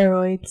 take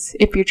steroids.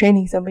 If you're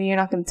training somebody, you're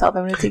not gonna tell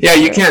them to take steroids. Yeah,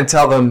 you can't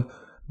tell them,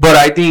 but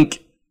I think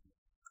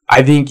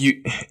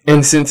you,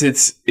 and since I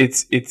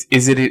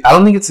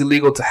don't think it's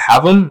illegal to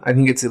have them. I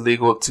think it's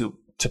illegal to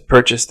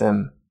purchase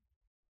them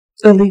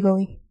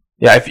illegally.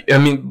 Yeah,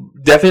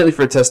 definitely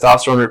for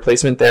testosterone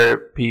replacement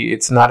therapy,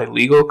 it's not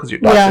illegal because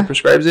your doctor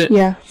prescribes it.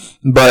 Yeah.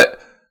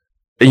 But,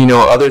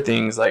 other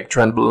things like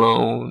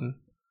Trenbolone,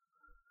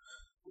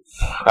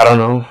 I don't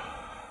know.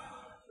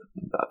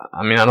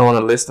 I don't want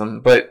to list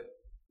them, but...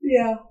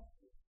 Yeah.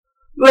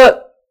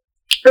 Look,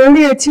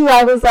 earlier too,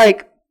 I was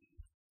like,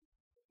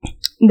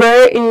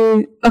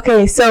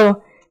 okay,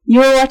 so you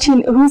were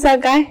watching, who's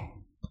that guy?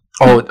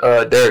 Oh,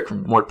 Derek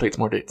from More Plates,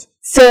 More Dates.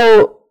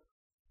 So,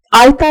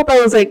 I thought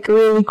that was, like,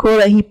 really cool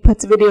that he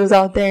puts videos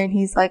out there and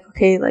he's like,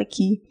 okay, like,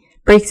 he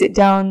breaks it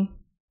down.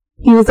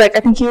 He was like, I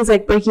think he was,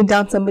 like, breaking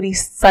down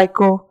somebody's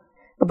cycle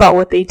about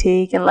what they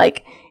take and,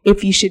 like,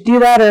 if you should do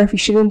that or if you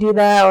shouldn't do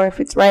that or if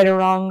it's right or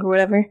wrong or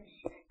whatever.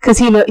 Because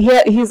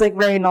he's, like,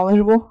 very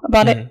knowledgeable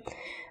about it.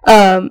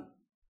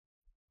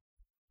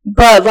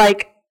 But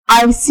like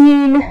I've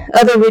seen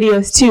other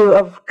videos too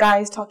of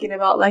guys talking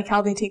about like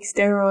how they take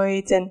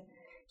steroids and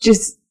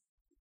just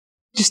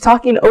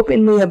talking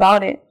openly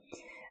about it.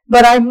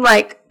 But I'm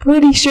like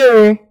pretty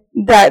sure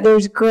that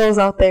there's girls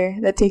out there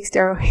that take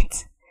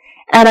steroids.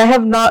 And I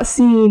have not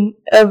seen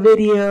a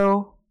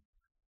video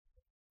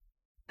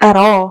at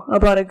all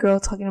about a girl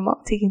talking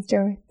about taking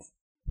steroids.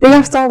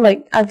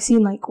 I've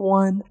seen like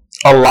one.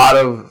 A lot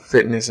of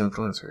fitness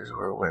influencers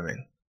were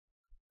women.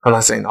 I'm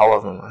not saying all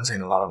of them. I'm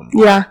saying a lot of them.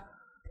 Yeah.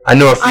 I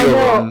know a few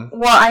of them.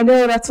 Well, I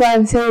know. That's why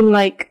I'm saying,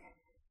 like,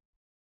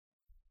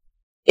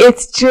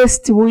 it's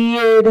just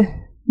weird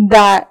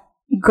that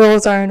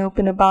girls aren't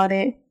open about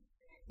it.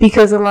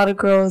 Because a lot of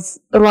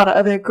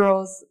other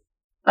girls,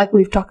 like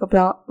we've talked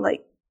about,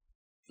 like,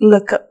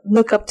 look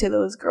up to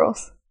those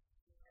girls.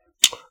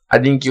 I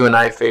think you and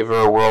I favor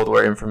a world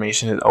where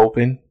information is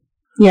open.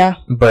 Yeah.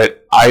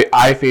 But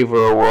I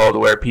favor a world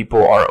where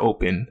people are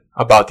open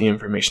about the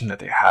information that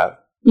they have.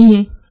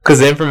 Mm-hmm. Because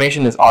the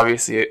information is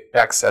obviously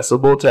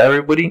accessible to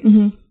everybody,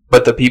 mm-hmm.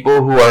 but the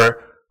people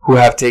who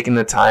have taken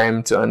the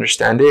time to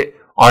understand it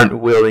aren't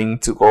willing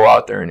to go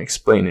out there and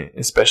explain it,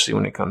 especially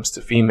when it comes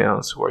to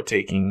females who are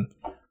taking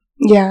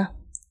gear.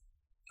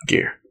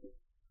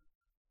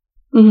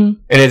 Mm-hmm.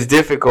 And it's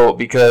difficult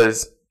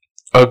because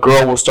a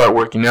girl will start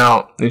working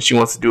out and she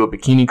wants to do a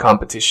bikini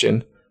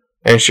competition,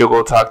 and she'll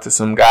go talk to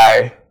some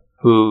guy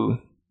who,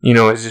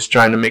 is just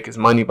trying to make his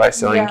money by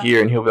selling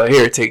gear, and he'll be like,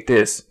 "Here, take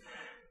this."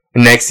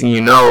 And next thing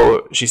you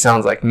know, she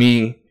sounds like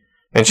me,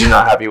 and she's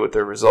not happy with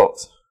their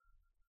results.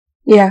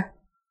 Yeah.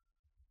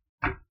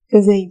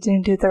 Because they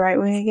didn't do it the right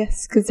way, I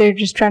guess. Because they're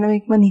just trying to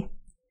make money.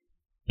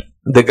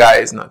 The guy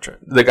is not trying.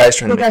 The guy's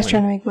trying to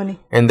make money.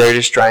 And they're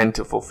just trying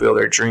to fulfill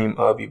their dream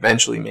of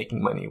eventually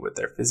making money with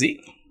their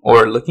physique,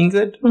 or looking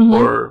good, mm-hmm.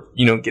 or,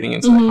 getting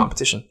into mm-hmm. that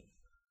competition.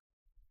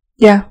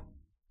 Yeah.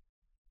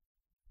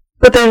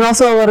 But there's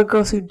also a lot of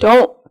girls who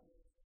don't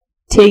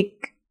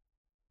take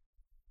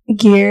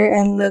gear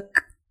and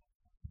look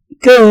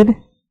good.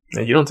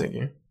 Yeah, you don't take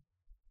gear.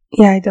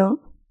 Yeah, I don't.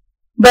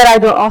 But I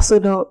don't.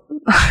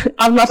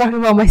 I'm not talking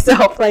about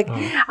myself. Like,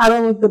 I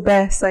don't look the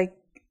best. Like,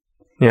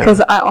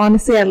 because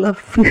I love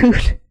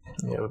food.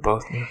 Yeah, we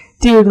both do.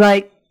 Dude,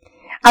 like,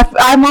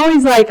 I'm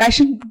always like,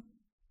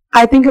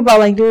 I think about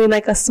like doing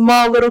like a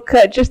small little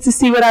cut just to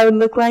see what I would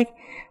look like.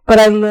 But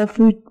I love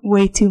food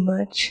way too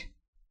much.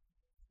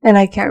 And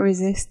I can't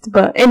resist.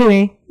 But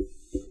anyway.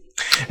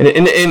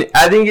 And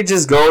I think it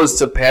just goes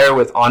to pair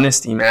with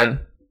honesty,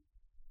 man.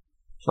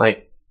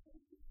 Like,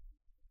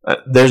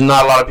 there's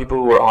not a lot of people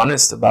who are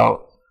honest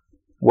about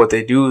what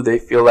they do. They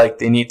feel like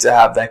they need to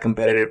have that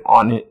competitive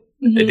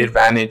mm-hmm.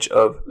 advantage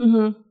of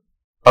mm-hmm.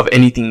 of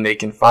anything they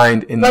can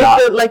find, and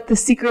the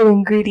secret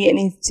ingredient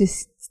needs to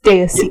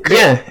stay a secret.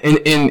 Yeah,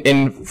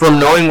 and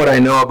from knowing what I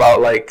know about,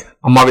 like,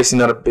 I'm obviously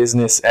not a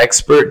business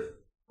expert.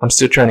 I'm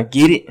still trying to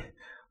get it,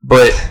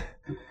 but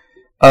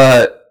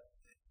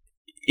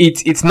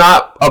it's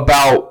not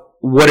about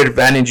what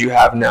advantage you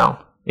have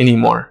now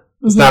anymore.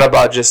 It's not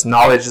about just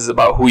knowledge. It's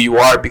about who you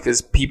are,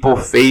 because people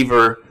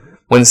favor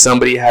when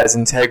somebody has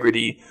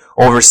integrity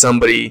over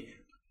somebody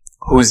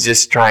who's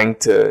just trying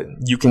to,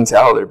 you can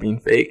tell they're being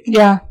fake.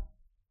 Yeah.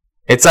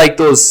 It's like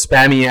those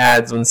spammy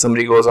ads when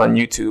somebody goes on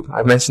YouTube.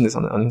 I've mentioned this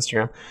on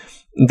Instagram.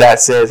 That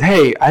says,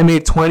 "Hey, I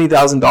made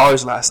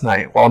 $20,000 last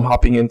night while I'm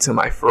hopping into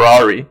my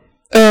Ferrari."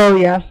 Oh,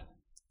 yeah.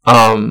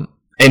 And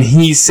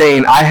he's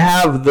saying, "I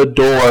have the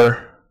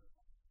door.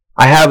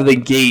 I have the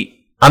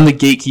gate. I'm the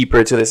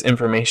gatekeeper to this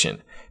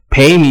information.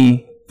 Pay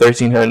me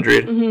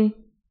 $1,300, mm-hmm.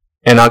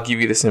 and I'll give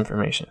you this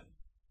information."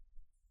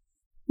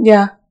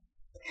 Yeah.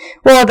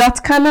 Well,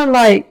 that's kind of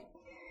like,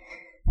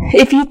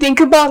 if you think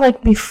about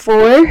like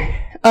before,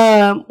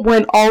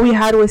 when all we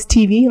had was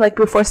TV, like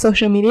before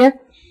social media,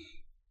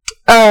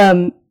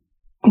 there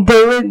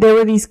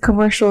were these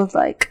commercials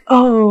like,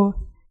 "Oh,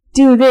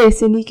 do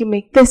this and you can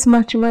make this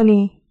much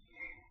money,"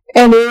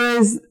 and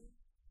it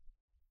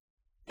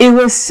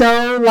was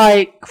so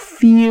like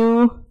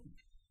few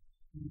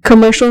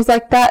commercials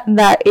like that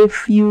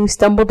if you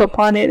stumbled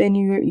upon it and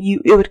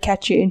it would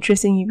catch your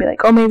interest and you'd be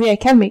like, "Oh, maybe I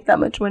can make that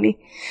much money."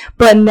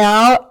 But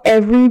now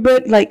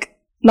everybody, like,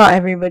 not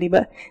everybody,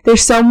 but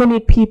there's so many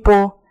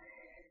people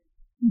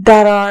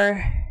that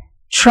are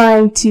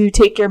trying to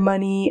take your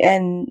money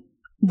and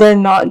they're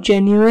not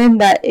genuine,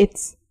 that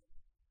it's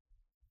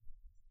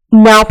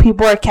now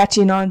people are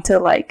catching on to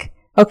like,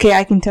 okay,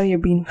 I can tell you're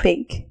being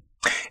fake.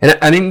 And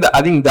I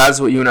think that's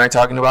what you and I are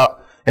talking about.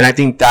 And I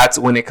think that's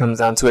when it comes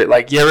down to it.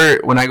 Like,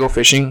 when I go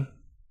fishing,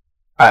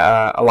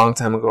 a long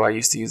time ago, I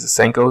used to use the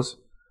Senkos.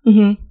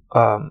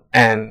 Mm-hmm.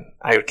 And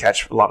I would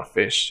catch a lot of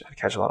fish. I'd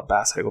catch a lot of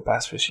bass. I'd go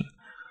bass fishing.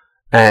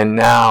 And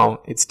now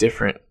it's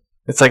different.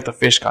 It's like the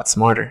fish got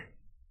smarter.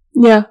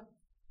 Yeah.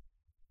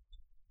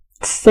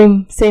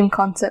 Same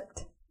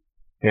concept.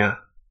 Yeah.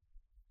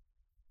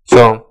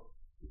 So,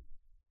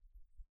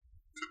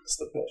 it's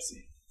the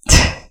Pepsi.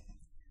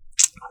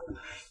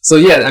 So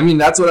yeah, I mean,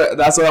 that's what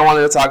I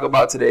wanted to talk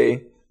about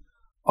today.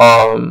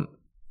 I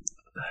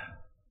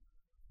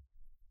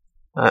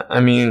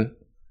mean,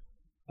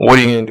 what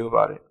are you gonna do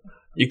about it?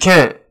 You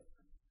can't.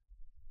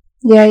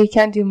 Yeah, you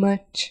can't do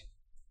much.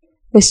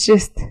 It's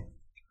just...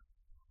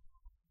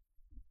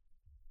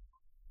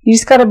 You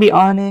just gotta be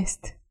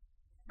honest.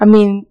 I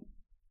mean,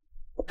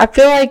 I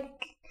feel like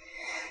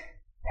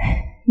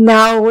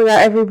now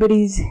that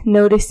everybody's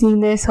noticing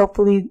this,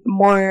 hopefully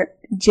more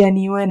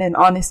genuine and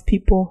honest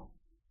people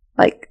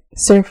like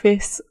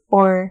surface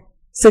or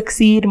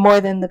succeed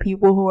more than the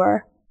people who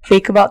are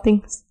fake about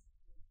things.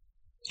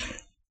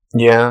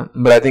 Yeah,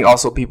 but I think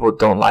also people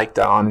don't like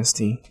that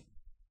honesty.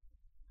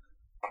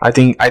 I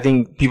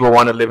think people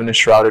want to live in a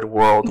shrouded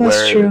world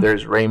where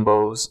there's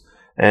rainbows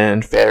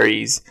and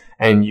fairies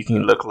and you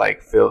can look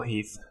like Phil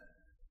Heath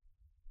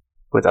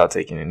without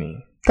taking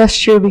any. That's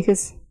true,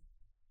 because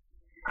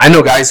I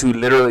know guys who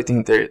literally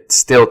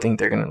still think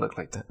they're gonna look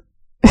like that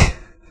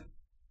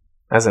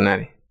as a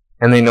natty,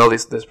 and they know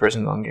this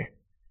person's on gear.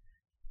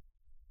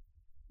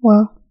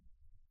 Well,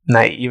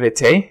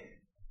 naivete,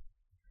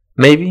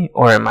 maybe,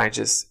 or am I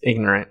just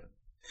ignorant?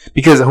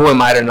 Because who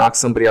am I to knock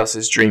somebody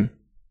else's dream?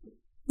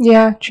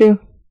 Yeah, true.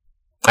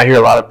 I hear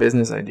a lot of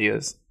business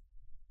ideas,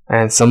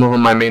 and some of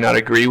them I may not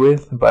agree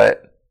with,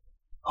 but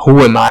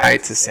who am I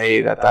to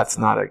say that that's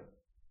not a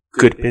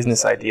good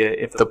business idea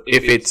if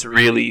it's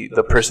really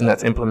the person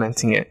that's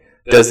implementing it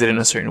does it in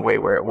a certain way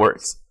where it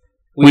works?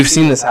 We've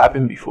seen this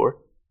happen before,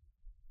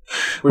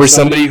 where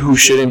somebody who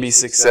shouldn't be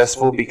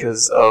successful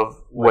because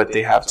of what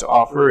they have to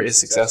offer is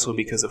successful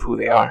because of who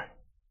they are.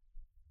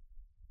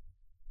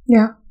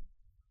 Yeah.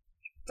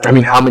 I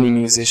mean, how many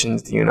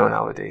musicians do you know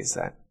nowadays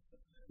that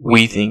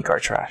we think are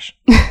trash?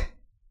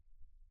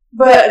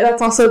 But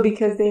that's also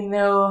because they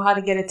know how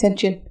to get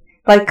attention.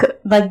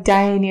 Like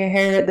dyeing your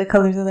hair the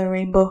colors of the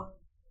rainbow.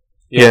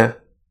 Yeah,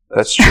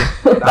 that's true.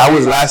 That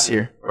was last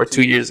year or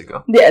 2 years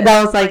ago. Yeah,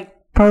 that was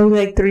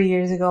probably 3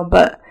 years ago.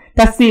 But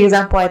that's the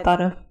example I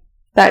thought of.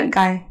 That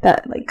guy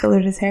that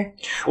colored his hair.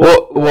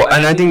 Well,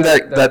 and I think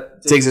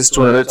that takes us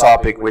to another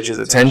topic, which is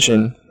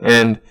attention.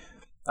 And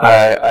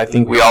I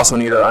think we also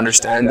need to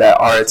understand that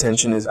our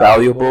attention is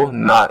valuable,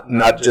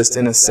 not just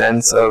in a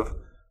sense of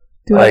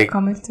do I have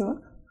comments to it?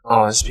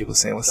 Oh, there's people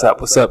saying what's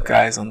up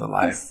guys on the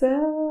live. What's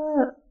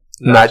up?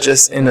 Not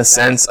just in a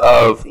sense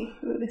of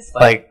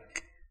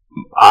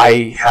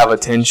I have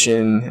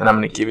attention and I'm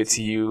going to give it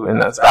to you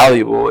and that's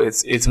valuable.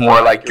 It's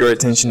more like your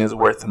attention is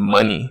worth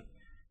money.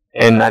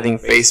 And I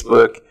think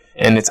Facebook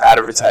and its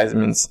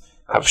advertisements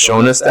have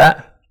shown us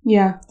that.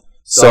 Yeah.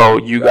 So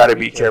you got to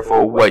be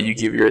careful what you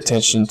give your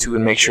attention to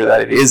and make sure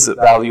that it is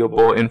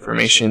valuable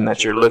information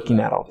that you're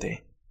looking at all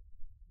day.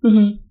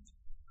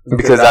 Mm-hmm.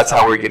 Because that's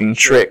how we're getting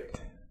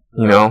tricked,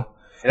 you know?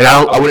 And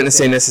I wouldn't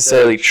say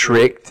necessarily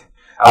tricked.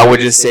 I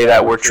would just say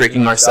that we're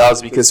tricking ourselves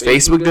because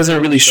Facebook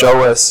doesn't really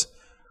show us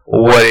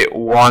what it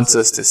wants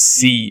us to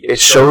see. It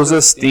shows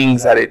us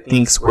things that it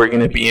thinks we're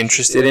going to be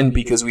interested in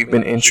because we've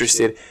been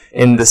interested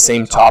in the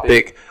same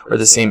topic or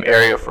the same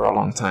area for a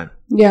long time.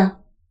 Yeah.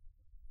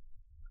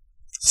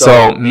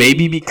 So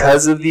maybe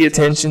because of the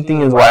attention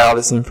thing is why all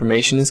this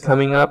information is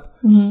coming up.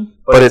 Mm-hmm.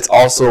 But it's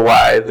also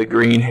why the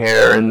green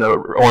hair and the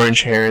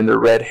orange hair and the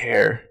red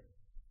hair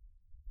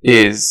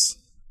was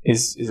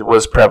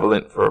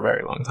prevalent for a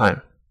very long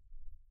time.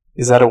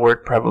 Is that a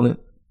word, prevalent?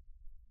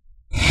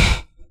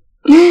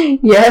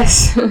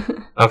 Yes.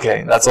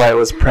 Okay, that's why it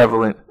was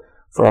prevalent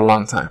for a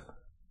long time.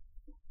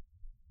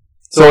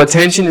 So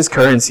attention is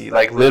currency,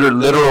 like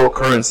literal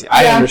currency.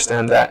 I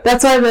understand that.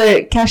 That's why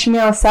the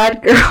Cashmere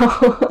Sad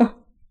girl,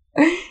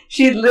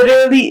 she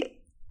literally,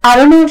 I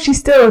don't know if she's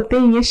still a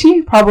thing. Is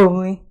she?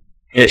 Probably.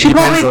 She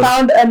probably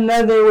found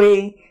another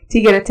way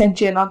to get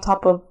attention on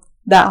top of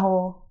that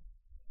whole.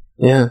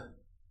 Yeah.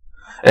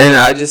 And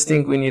I just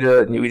think we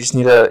just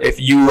need to, if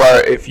you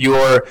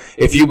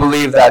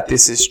believe that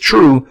this is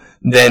true,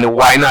 then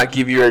why not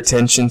give your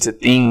attention to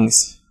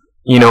things?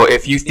 You know,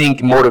 if you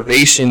think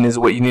motivation is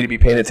what you need to be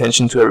paying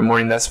attention to every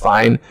morning, that's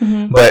fine.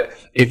 Mm-hmm. But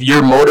if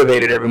you're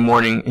motivated every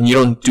morning and you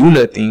don't do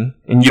nothing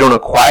and you don't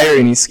acquire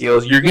any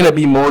skills, you're going to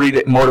be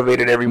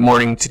motivated every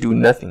morning to do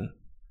nothing.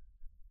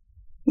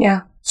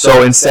 Yeah.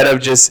 So instead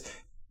of just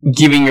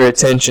giving your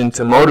attention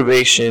to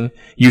motivation,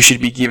 you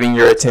should be giving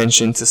your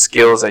attention to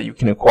skills that you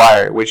can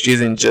acquire, which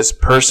isn't just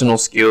personal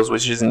skills,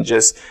 which isn't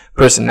just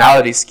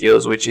personality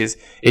skills,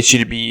 it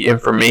should be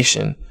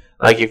information.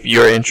 Like if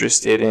you're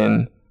interested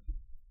in,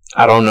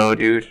 I don't know,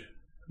 dude,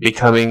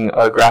 becoming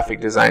a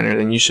graphic designer,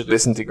 then you should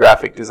listen to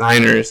graphic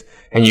designers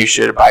and you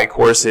should buy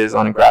courses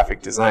on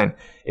graphic design.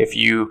 If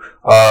you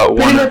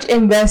pretty much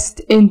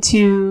invest in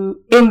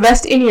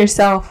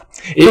yourself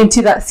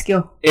into that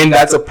skill. And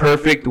that's a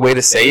perfect way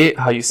to say it,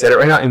 how you said it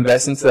right now.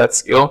 Invest into that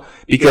skill,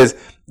 because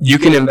you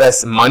can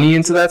invest money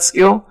into that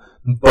skill,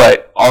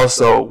 but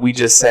also we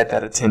just said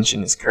that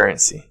attention is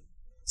currency.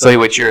 So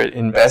what you're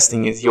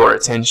investing is your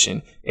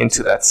attention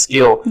into that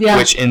skill,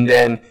 which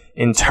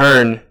in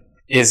turn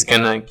is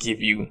gonna give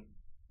you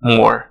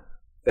more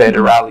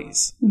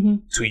federales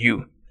to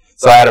you.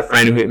 So I had a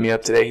friend who hit me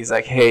up today. He's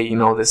like, hey, you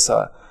know, this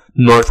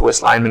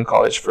Northwest Lineman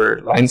College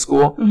for line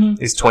school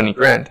is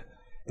 $20,000.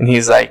 And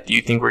he's like, do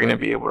you think we're going to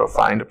be able to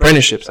find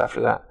apprenticeships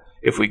after that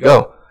if we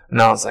go?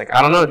 And I was like,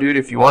 I don't know, dude.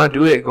 If you want to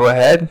do it, go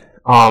ahead.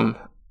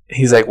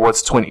 He's like,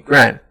 what's 20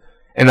 grand?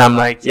 And I'm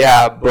like,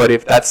 yeah, but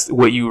if that's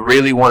what you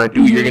really want to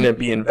do, you're going to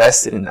be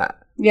invested in that.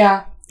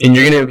 Yeah. And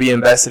you're going to be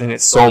invested in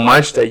it so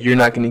much that you're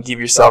not going to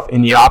give yourself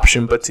any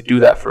option but to do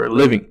that for a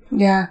living.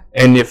 Yeah.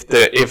 And if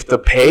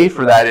the pay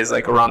for that is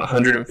like around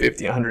 $150,000,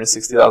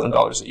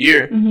 $160,000 a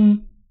year,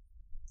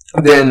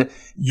 then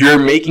you're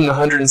making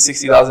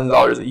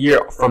 $160,000 a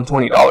year from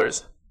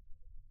 $20.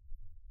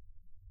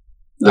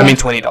 Yeah. I mean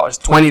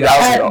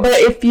 $20,000. But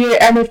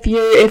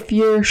if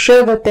you're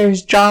sure that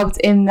there's jobs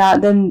in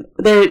that, then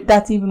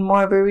that's even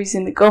more of a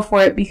reason to go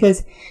for it,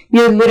 because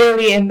you're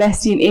literally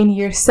investing in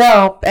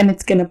yourself, and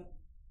it's gonna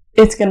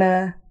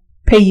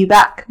pay you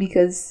back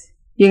because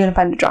you're gonna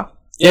find a job.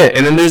 Yeah,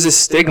 and then there's a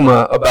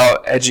stigma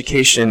about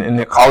education and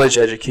the college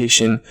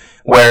education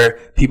where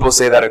people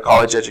say that a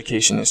college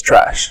education is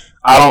trash.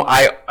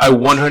 I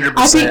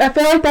 100%. I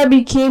feel like that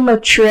became a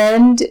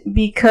trend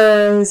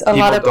because a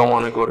lot of people don't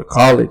want to go to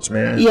college,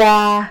 man.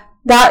 Yeah,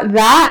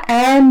 that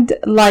and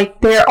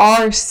like there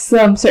are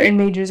some certain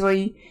majors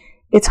where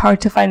it's hard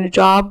to find a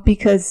job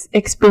because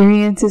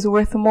experience is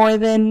worth more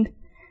than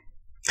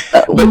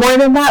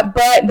that,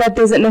 but that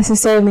doesn't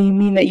necessarily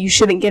mean that you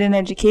shouldn't get an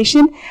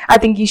education. I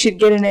think you should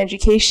get an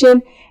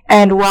education,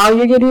 and while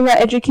you're getting that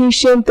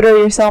education, throw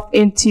yourself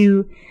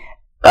into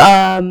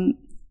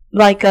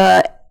like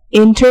a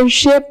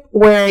internship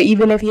where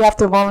even if you have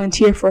to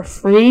volunteer for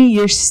free,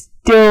 you're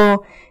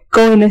still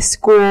going to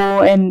school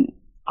and,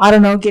 I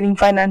don't know, getting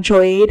financial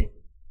aid.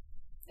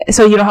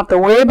 So you don't have to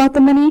worry about the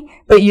money,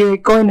 but you're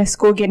going to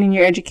school, getting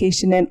your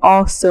education, and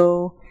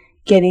also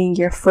getting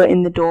your foot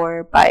in the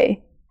door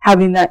by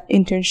having that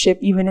internship,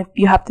 even if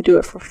you have to do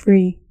it for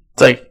free.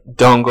 It's like,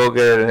 don't go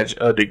get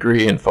a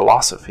degree in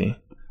philosophy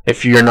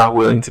if you're not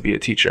willing to be a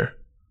teacher.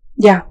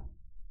 Yeah.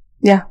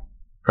 Yeah.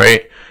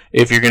 Right?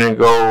 If you're going to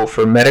go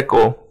for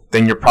medical,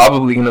 then you're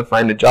probably going to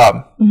find a job.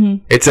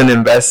 Mm-hmm. It's an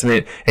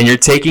investment, and you're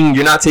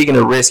not taking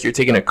a risk, you're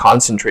taking a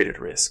concentrated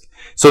risk.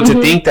 So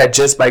to think that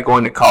just by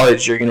going to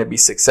college, you're going to be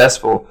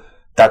successful,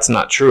 that's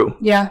not true.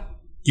 Yeah.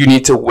 You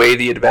need to weigh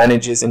the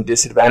advantages and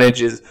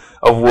disadvantages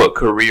of what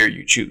career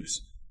you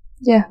choose.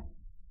 Yeah.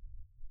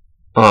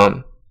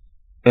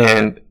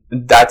 And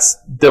that's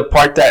the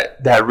part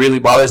that really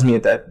bothers me,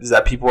 is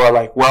that people are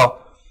like, well,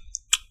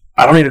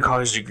 I don't need a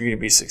college degree to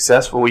be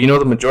successful. Well,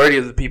 the majority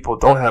of the people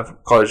don't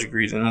have college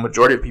degrees, and the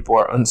majority of people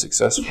are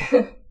unsuccessful.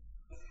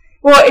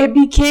 Well, it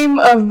became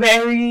a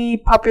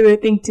very popular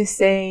thing to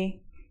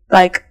say,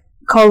 like,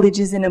 college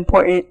isn't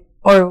important,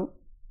 or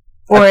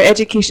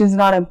education is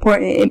not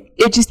important.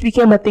 It just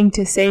became a thing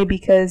to say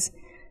because,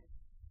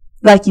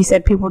 like you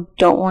said, people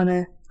don't want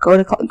to go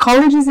to college.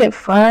 College isn't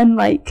fun.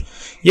 Like,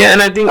 yeah,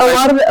 and I think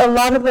a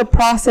lot of the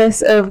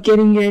process of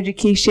getting your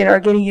education or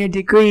getting your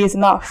degree is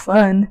not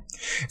fun.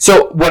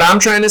 So what I'm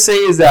trying to say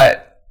is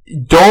that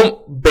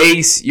don't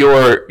base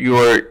your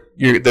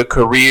the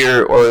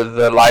career or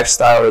the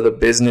lifestyle or the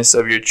business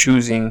of your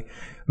choosing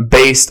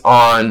based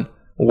on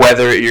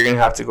whether you're going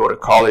to have to go to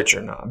college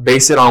or not.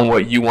 Base it on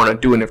what you want to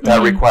do, and if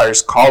that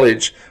requires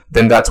college,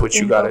 then that's what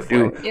you got to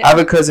do. Yeah. I have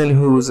a cousin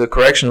who's a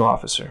correctional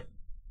officer,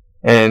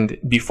 and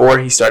before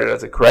he started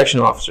as a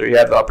correctional officer, he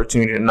had the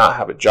opportunity to not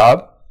have a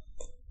job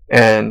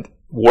and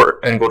work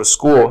and go to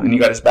school, and he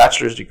got his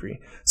bachelor's degree.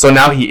 So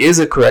now he is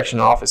a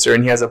correctional officer,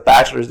 and he has a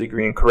bachelor's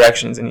degree in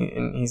corrections,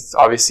 and he's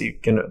obviously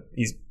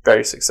he's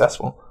very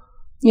successful.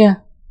 Yeah.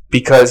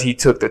 Because he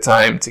took the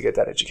time to get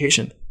that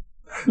education.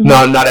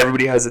 Mm-hmm. Not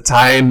everybody has the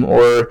time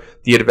or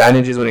the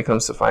advantages when it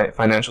comes to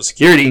financial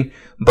security,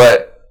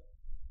 but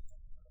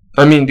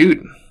I mean,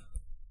 dude,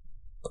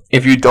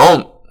 if you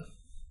don't,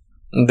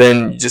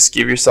 then just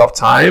give yourself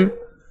time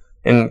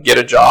and get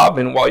a job,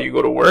 and while you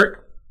go to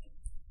work,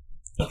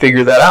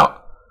 figure that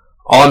out.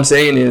 All I'm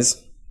saying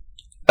is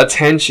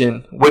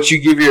attention, what you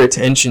give your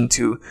attention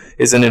to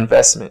is an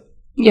investment.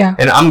 Yeah.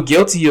 And I'm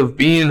guilty of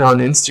being on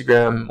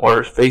Instagram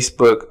or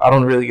Facebook. I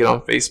don't really get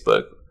on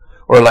Facebook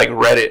or like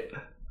Reddit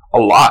a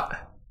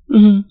lot.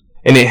 Mm-hmm.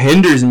 And it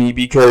hinders me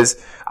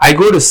because I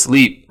go to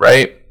sleep,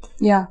 right?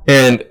 Yeah.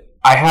 And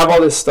I have all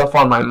this stuff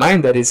on my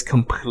mind that is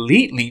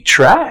completely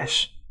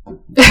trash.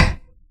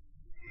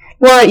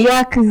 Well,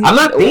 yeah, because I'm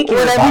not thinking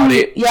about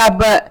it. Yeah,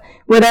 but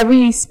whenever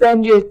you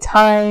spend your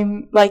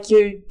time, like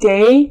your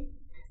day,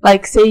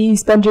 like say you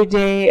spend your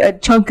day, a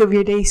chunk of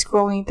your day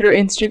scrolling through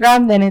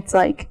Instagram, then it's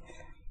like,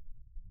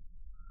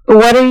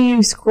 what are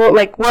you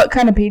like what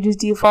kind of pages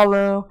do you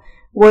follow?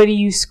 What do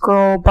you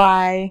scroll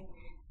by?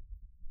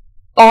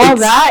 All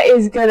that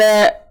is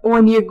gonna,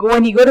 when you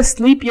go to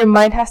sleep, your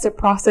mind has to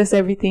process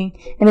everything,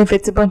 and if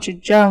it's a bunch of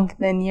junk,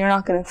 then you're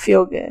not gonna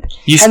feel good.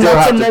 You still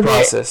have to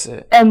process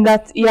it, and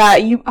you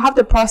have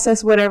to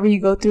process whatever you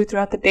go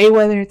throughout the day,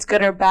 whether it's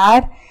good or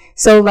bad.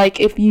 So, like,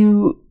 if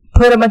you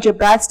put a bunch of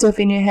bad stuff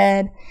in your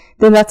head,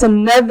 then that's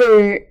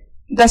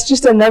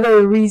just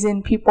another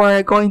reason people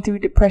are going through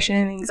depression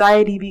and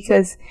anxiety,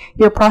 because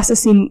you're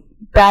processing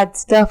bad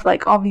stuff.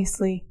 Like,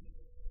 obviously.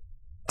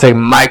 It's like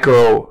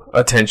micro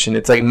attention.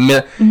 It's like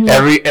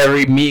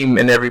every meme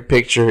and every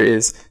picture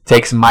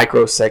takes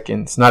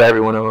microseconds. Not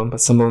every one of them,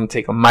 but some of them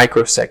take a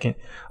microsecond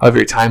of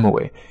your time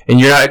away. And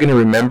you're not going to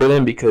remember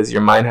them because your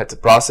mind had to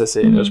process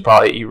it and it was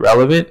probably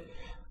irrelevant.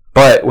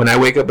 But when I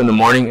wake up in the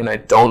morning and I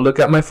don't look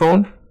at my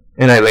phone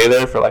and I lay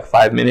there for like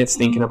 5 minutes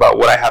thinking about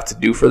what I have to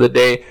do for the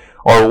day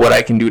or what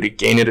I can do to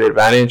gain an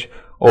advantage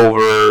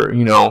over,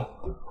 you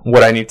know,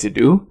 what I need to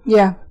do,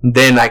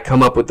 then I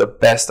come up with the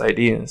best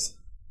ideas.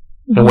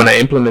 And when I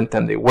implement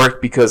them, they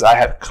work because I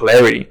have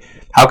clarity.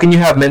 How can you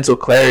have mental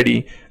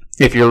clarity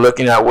if you're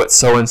looking at what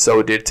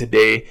so-and-so did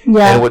today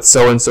and what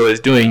so-and-so is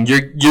doing?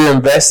 You're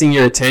investing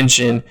your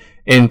attention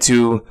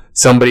into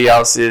somebody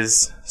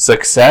else's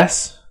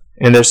success,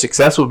 and they're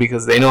successful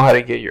because they know how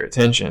to get your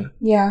attention.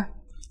 Yeah.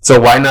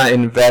 So why not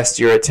invest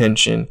your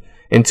attention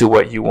into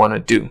what you want to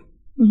do?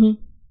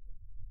 Mm-hmm.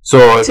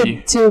 So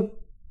to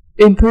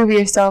improve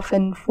yourself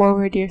and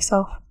forward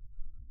yourself.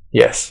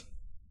 Yes.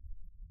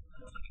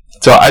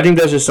 So I think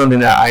that's just something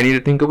that I need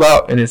to think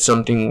about, and it's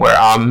something where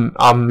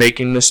I'm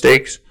making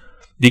mistakes,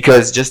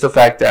 because just the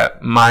fact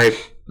that my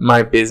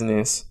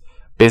businesses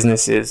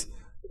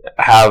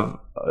have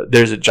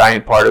there's a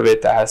giant part of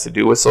it that has to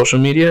do with social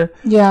media.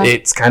 Yeah,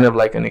 it's kind of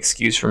like an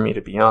excuse for me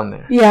to be on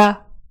there. Yeah,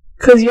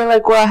 because you're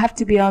like, well, I have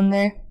to be on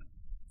there,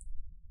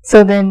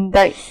 so then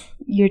that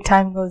your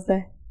time goes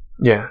there.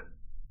 Yeah,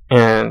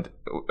 and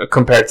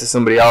compared to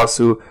somebody else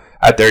who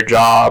at their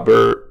job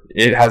or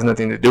it has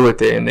nothing to do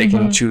with it and they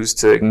can choose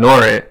to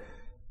ignore it,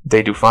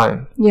 they do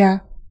fine.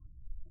 Yeah.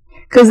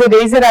 Because the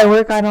days that I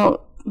work, I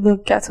don't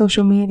look at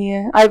social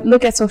media. I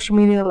look at social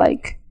media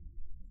like,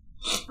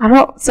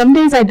 some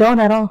days I don't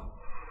at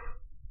all.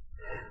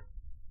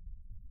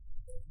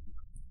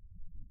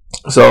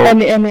 So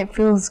and it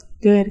feels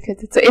good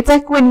because it's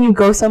like when you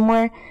go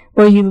somewhere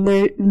where you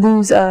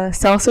lose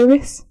cell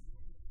service,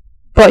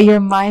 but your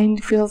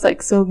mind feels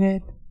like so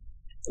good.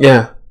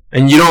 Yeah.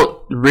 And you don't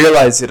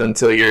realize it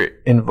until you're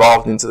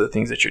involved into the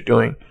things that you're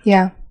doing.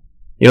 Yeah.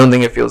 You don't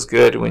think it feels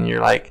good when you're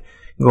like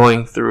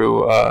going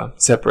through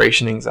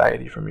separation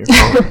anxiety from your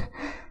phone.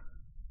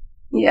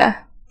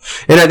 Yeah.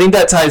 And I think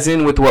that ties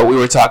in with what we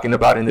were talking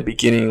about in the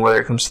beginning,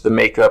 whether it comes to the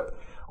makeup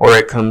or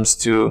it comes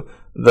to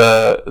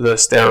the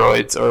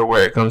steroids or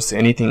where it comes to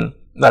anything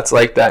that's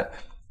like that,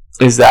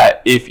 is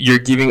that if you're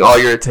giving all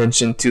your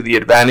attention to the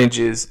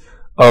advantages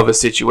of a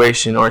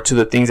situation or to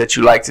the things that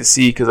you like to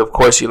see, because of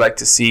course you like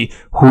to see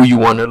who you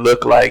want to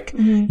look like,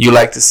 you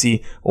like to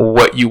see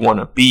what you want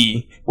to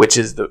be, which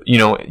is the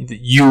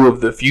you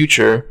of the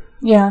future.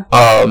 Yeah.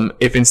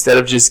 If instead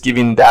of just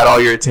giving that all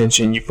your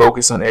attention, you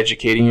focus on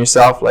educating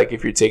yourself, like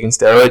if you're taking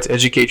steroids,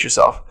 educate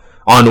yourself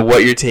on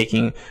what you're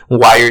taking,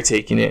 why you're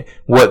taking it,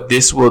 what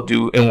this will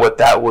do and what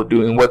that will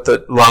do, and what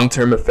the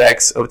long-term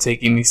effects of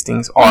taking these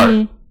things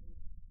are.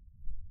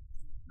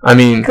 I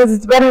mean, because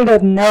it's better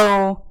to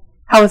know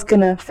how it's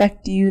gonna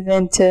affect you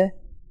then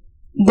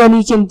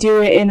you can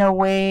do it in a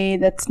way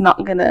that's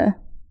not gonna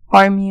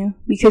harm you,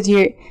 because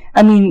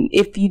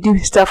if you do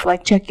stuff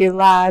like check your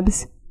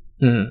labs,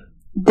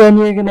 then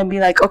you're gonna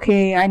be like,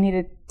 okay, I need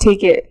to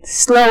take it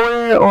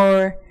slower,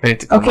 or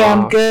okay,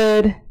 I'm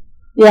good,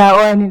 or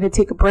I need to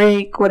take a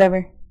break,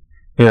 whatever.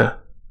 Yeah,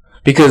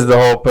 because the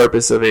whole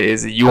purpose of it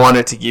is that you want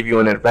it to give you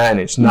an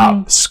advantage,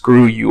 not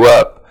screw you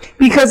up.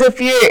 Because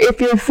if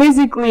you're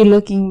physically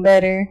looking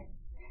better,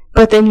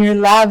 but then your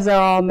labs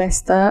are all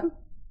messed up,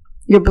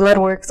 your blood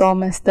work's all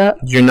messed up,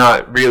 you're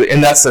not really,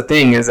 and that's the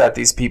thing, is that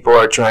these people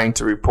are trying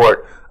to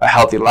report a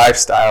healthy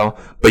lifestyle,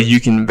 but you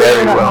can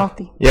very well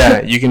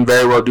you can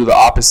very well do the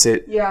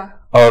opposite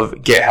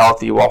of get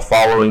healthy while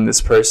following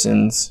this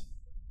person's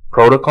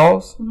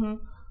protocols.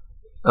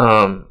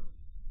 And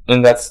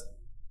that's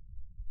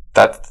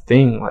the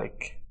thing,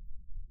 like,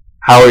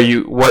 how are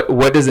you,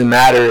 what does it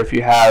matter if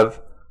you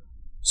have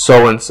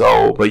so and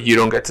so but you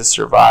don't get to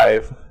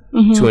survive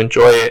to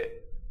enjoy it?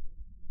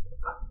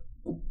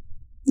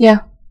 Yeah,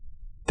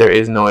 there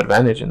is no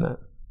advantage in that.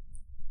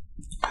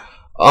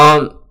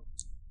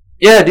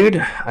 Yeah, dude,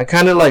 I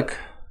kind of like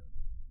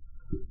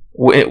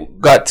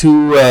got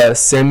too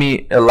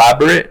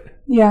semi-elaborate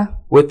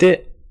with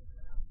it,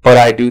 but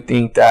I do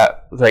think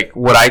that, like,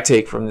 what I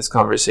take from this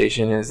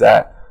conversation is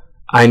that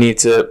I need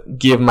to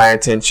give my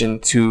attention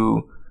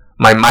to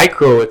my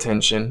micro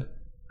attention,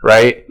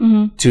 right,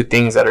 to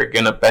things that are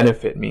gonna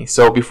benefit me.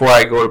 So before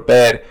I go to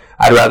bed,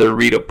 I'd rather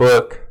read a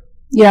book.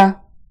 Yeah.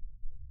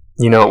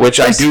 Which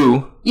I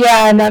do.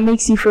 Yeah, and that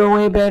makes you feel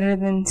way better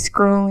than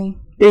scrolling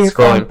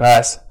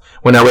past.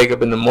 When I wake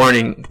up in the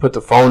morning, put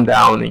the phone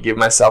down and give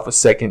myself a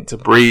second to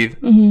breathe.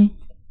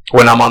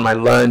 When I'm on my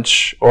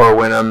lunch or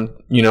when I'm,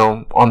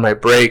 on my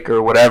break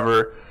or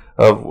whatever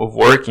of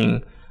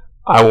working,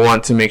 I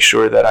want to make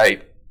sure that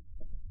I,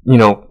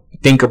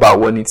 think about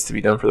what needs to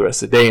be done for the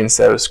rest of the day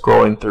instead of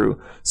scrolling through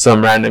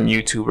some random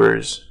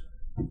YouTubers.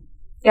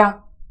 Yeah.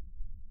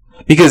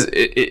 Because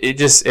it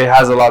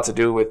has a lot to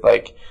do with,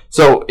 like,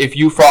 so if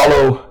you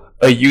follow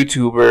a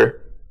YouTuber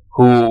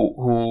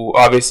who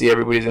obviously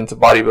everybody's into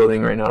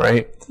bodybuilding right now,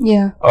 right?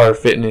 Yeah. Or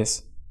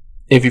fitness.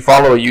 if you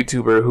follow a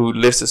YouTuber who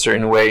lifts a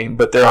certain way,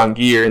 but they're on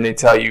gear and they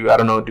tell you, I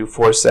don't know, do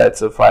 4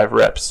 sets of 5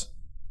 reps,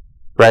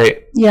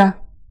 right? Yeah.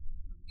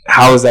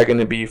 How is that going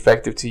to be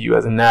effective to you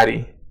as a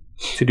natty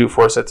to do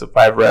 4 sets of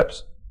 5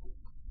 reps?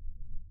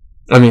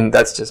 I mean,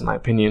 that's just my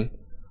opinion,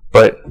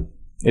 but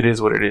it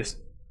is what it is.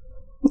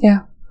 Yeah.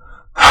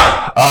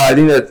 I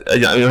think that,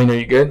 I mean, are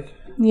you good?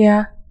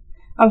 Yeah.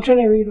 I'm trying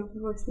to read what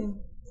people are saying.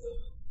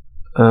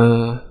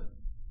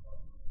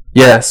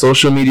 Yeah,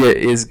 social media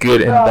is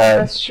good and bad.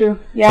 That's true.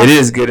 Yeah. It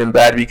is good and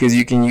bad because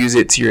you can use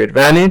it to your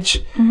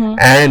advantage,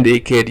 and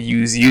it could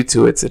use you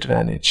to its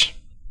advantage.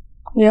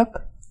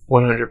 Yep.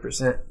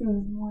 100%.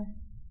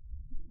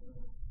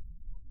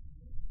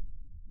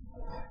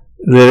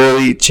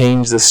 Literally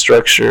change the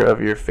structure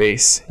of your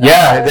face.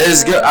 Yeah,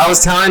 there's good. I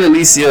was telling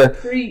Alicia.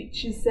 Preach.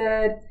 She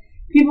said,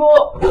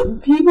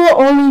 people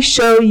only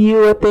show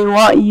you what they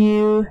want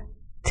you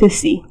to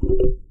see.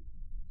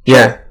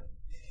 Yeah.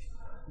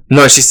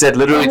 No, she said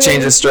literally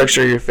change the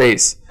structure of your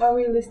face.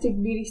 Unrealistic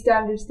beauty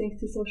standards thanks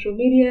to social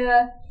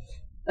media,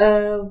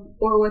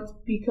 or what's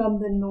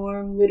become the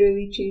norm,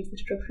 literally change the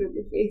structure of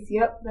your face.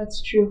 Yep, that's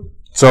true.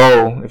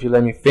 So, if you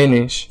let me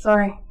finish.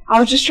 Sorry. I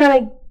was just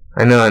trying to...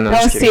 I know.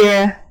 That was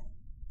Sierra.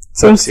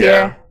 So,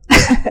 Sierra.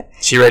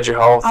 She read your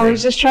whole thing. I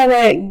was just trying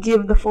to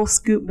give the full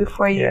scoop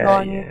before you go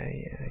on.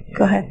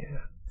 Go ahead. Yeah.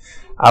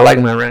 I like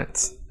my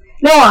rants.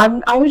 No,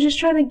 I was just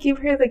trying to give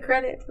her the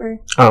credit for...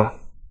 Oh.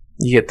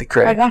 You get the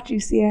credit. I got you,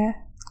 Sierra.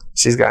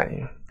 She's got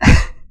you.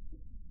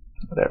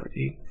 Whatever,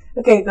 dude.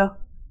 Okay, go.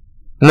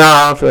 No,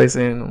 I don't feel like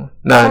saying no more.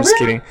 No, I'm just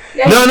kidding.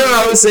 Yeah, no,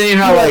 I was saying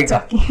how, like...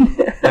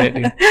 I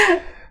do.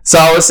 So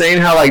I was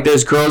saying how, like,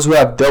 there's girls who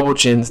have double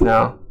chins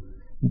now.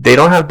 They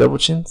don't have double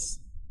chins.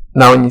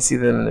 Not when you see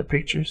them in their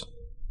pictures.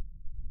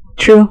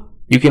 True.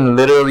 You can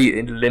literally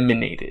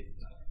eliminate it.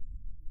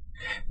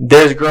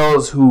 There's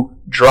girls who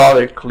draw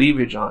their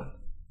cleavage on.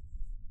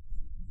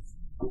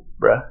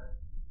 Bruh.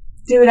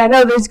 Dude, I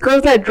know. There's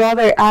girls that draw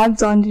their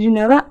abs on. Did you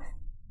know that?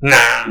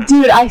 Nah.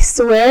 Dude, I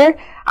swear,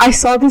 I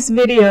saw this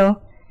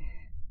video.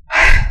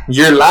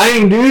 You're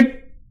lying,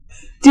 dude.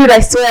 Dude, I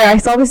swear, I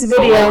saw this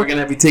video. So we're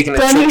going to be taking a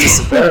trip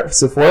to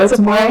Sephora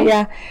tomorrow?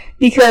 Yeah,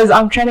 because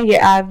I'm trying to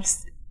get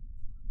abs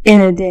in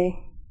a day.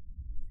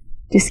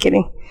 Just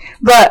kidding.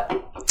 But,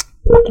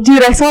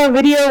 dude, I saw a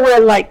video where,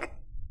 like,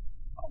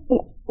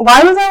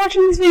 why was I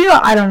watching this video?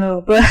 I don't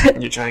know,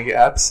 but... You're trying to get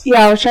abs?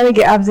 Yeah, I was trying to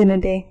get abs in a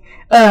day.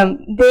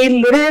 They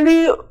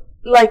literally,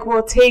 like,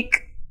 will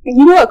take...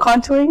 You know what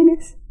contouring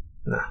is?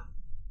 No.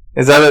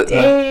 Is that a...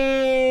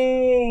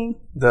 Dang.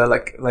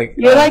 Like...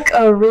 You're like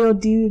a real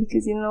dude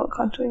because you don't know what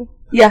contouring...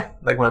 Yeah.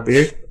 Like my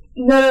beard?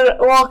 No.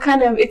 Well,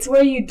 kind of. It's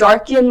where you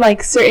darken,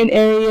 like, certain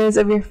areas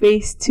of your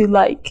face to,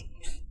 like...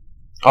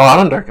 Oh, I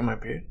don't darken my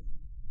beard.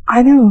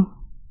 I know.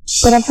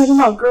 But I'm talking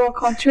about girl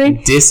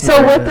contouring.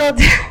 So what they'll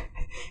do...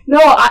 No,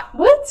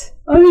 what?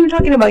 I wasn't even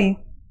talking about you.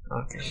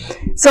 Okay.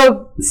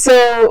 So,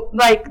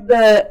 like,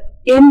 the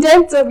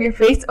indents of your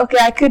face... Okay,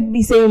 I could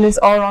be saying this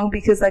all wrong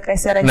because, like I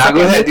said... Now,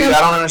 go ahead, dude.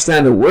 I don't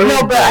understand the word.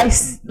 No, but I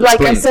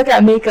suck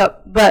at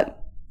makeup.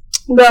 But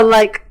the,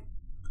 like,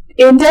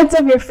 indents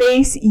of your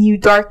face, you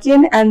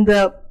darken, and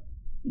the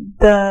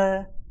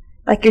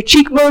like, your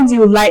cheekbones,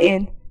 you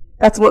lighten.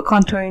 That's what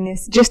contouring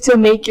is. Just to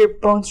make your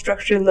bone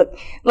structure look...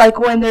 Like,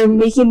 when they're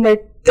making their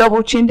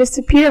double chin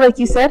disappear, like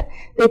you said,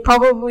 they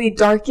probably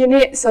darken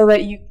it so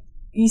that you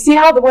see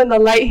how when the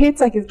light hits,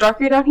 like, it's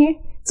darker down here?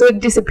 So it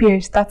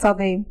disappears. That's how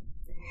they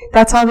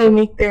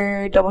make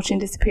their double chin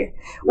disappear.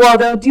 Well,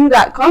 they'll do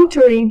that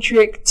contouring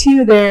trick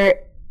to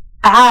their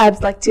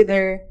abs, like to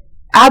their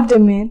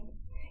abdomen,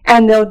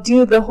 and they'll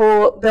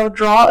draw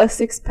a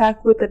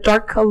 6-pack with a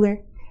dark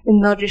color,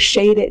 and they'll just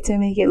shade it to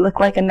make it look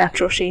like a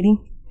natural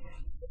shading.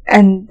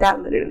 And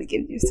that literally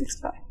gives you a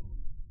 6-pack.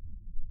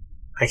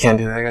 I can't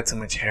do that. I got too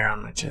much hair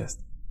on my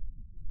chest.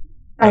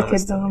 I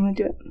could, but I'm gonna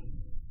do it.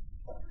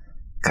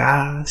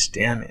 Gosh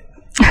damn it.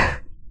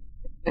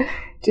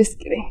 Just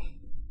kidding.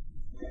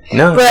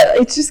 No. But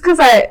it's just because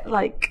I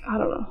don't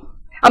know.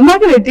 I'm not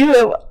gonna do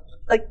it.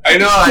 Like, I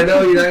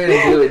know you're not gonna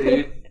do it,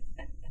 dude.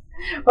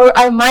 Or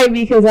I might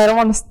because I don't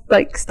want to,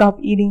 like, stop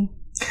eating.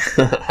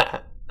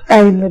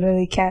 I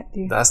literally can't,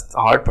 dude. That's the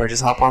hard part.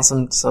 Just hop on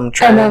some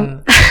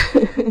trend,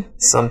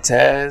 some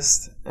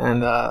test,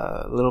 and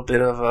a little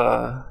bit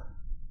of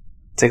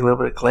take a little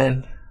bit of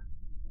cleanse.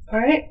 All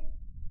right.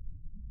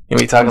 You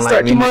be talking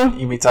like me. Tomorrow?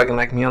 You be talking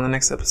like me on the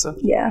next episode.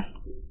 Yeah.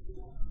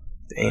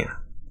 Damn.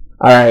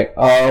 All right.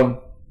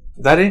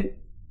 Is that it?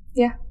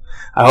 Yeah.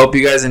 I hope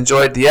you guys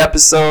enjoyed the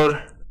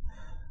episode.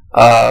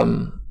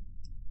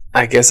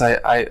 I guess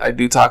I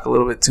do talk a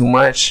little bit too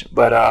much,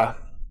 but I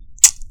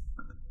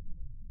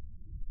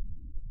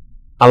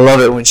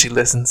love it when she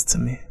listens to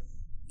me.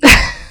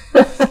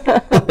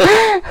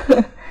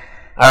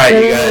 All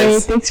right, you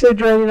guys. Thanks for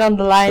joining on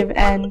the live,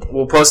 and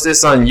we'll post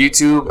this on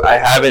YouTube. I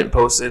haven't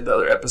posted the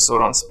other episode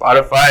on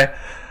Spotify.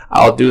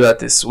 I'll do that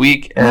this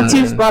week. And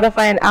YouTube,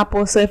 Spotify, and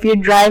Apple. So if you're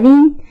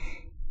driving,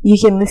 you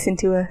can listen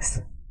to us.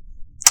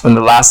 And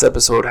the last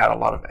episode had a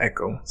lot of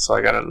echo, so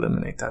I gotta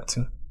eliminate that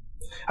too.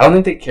 I don't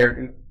think they care,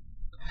 dude.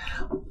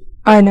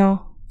 I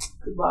know.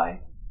 Goodbye.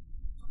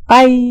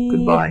 Bye.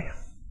 Goodbye.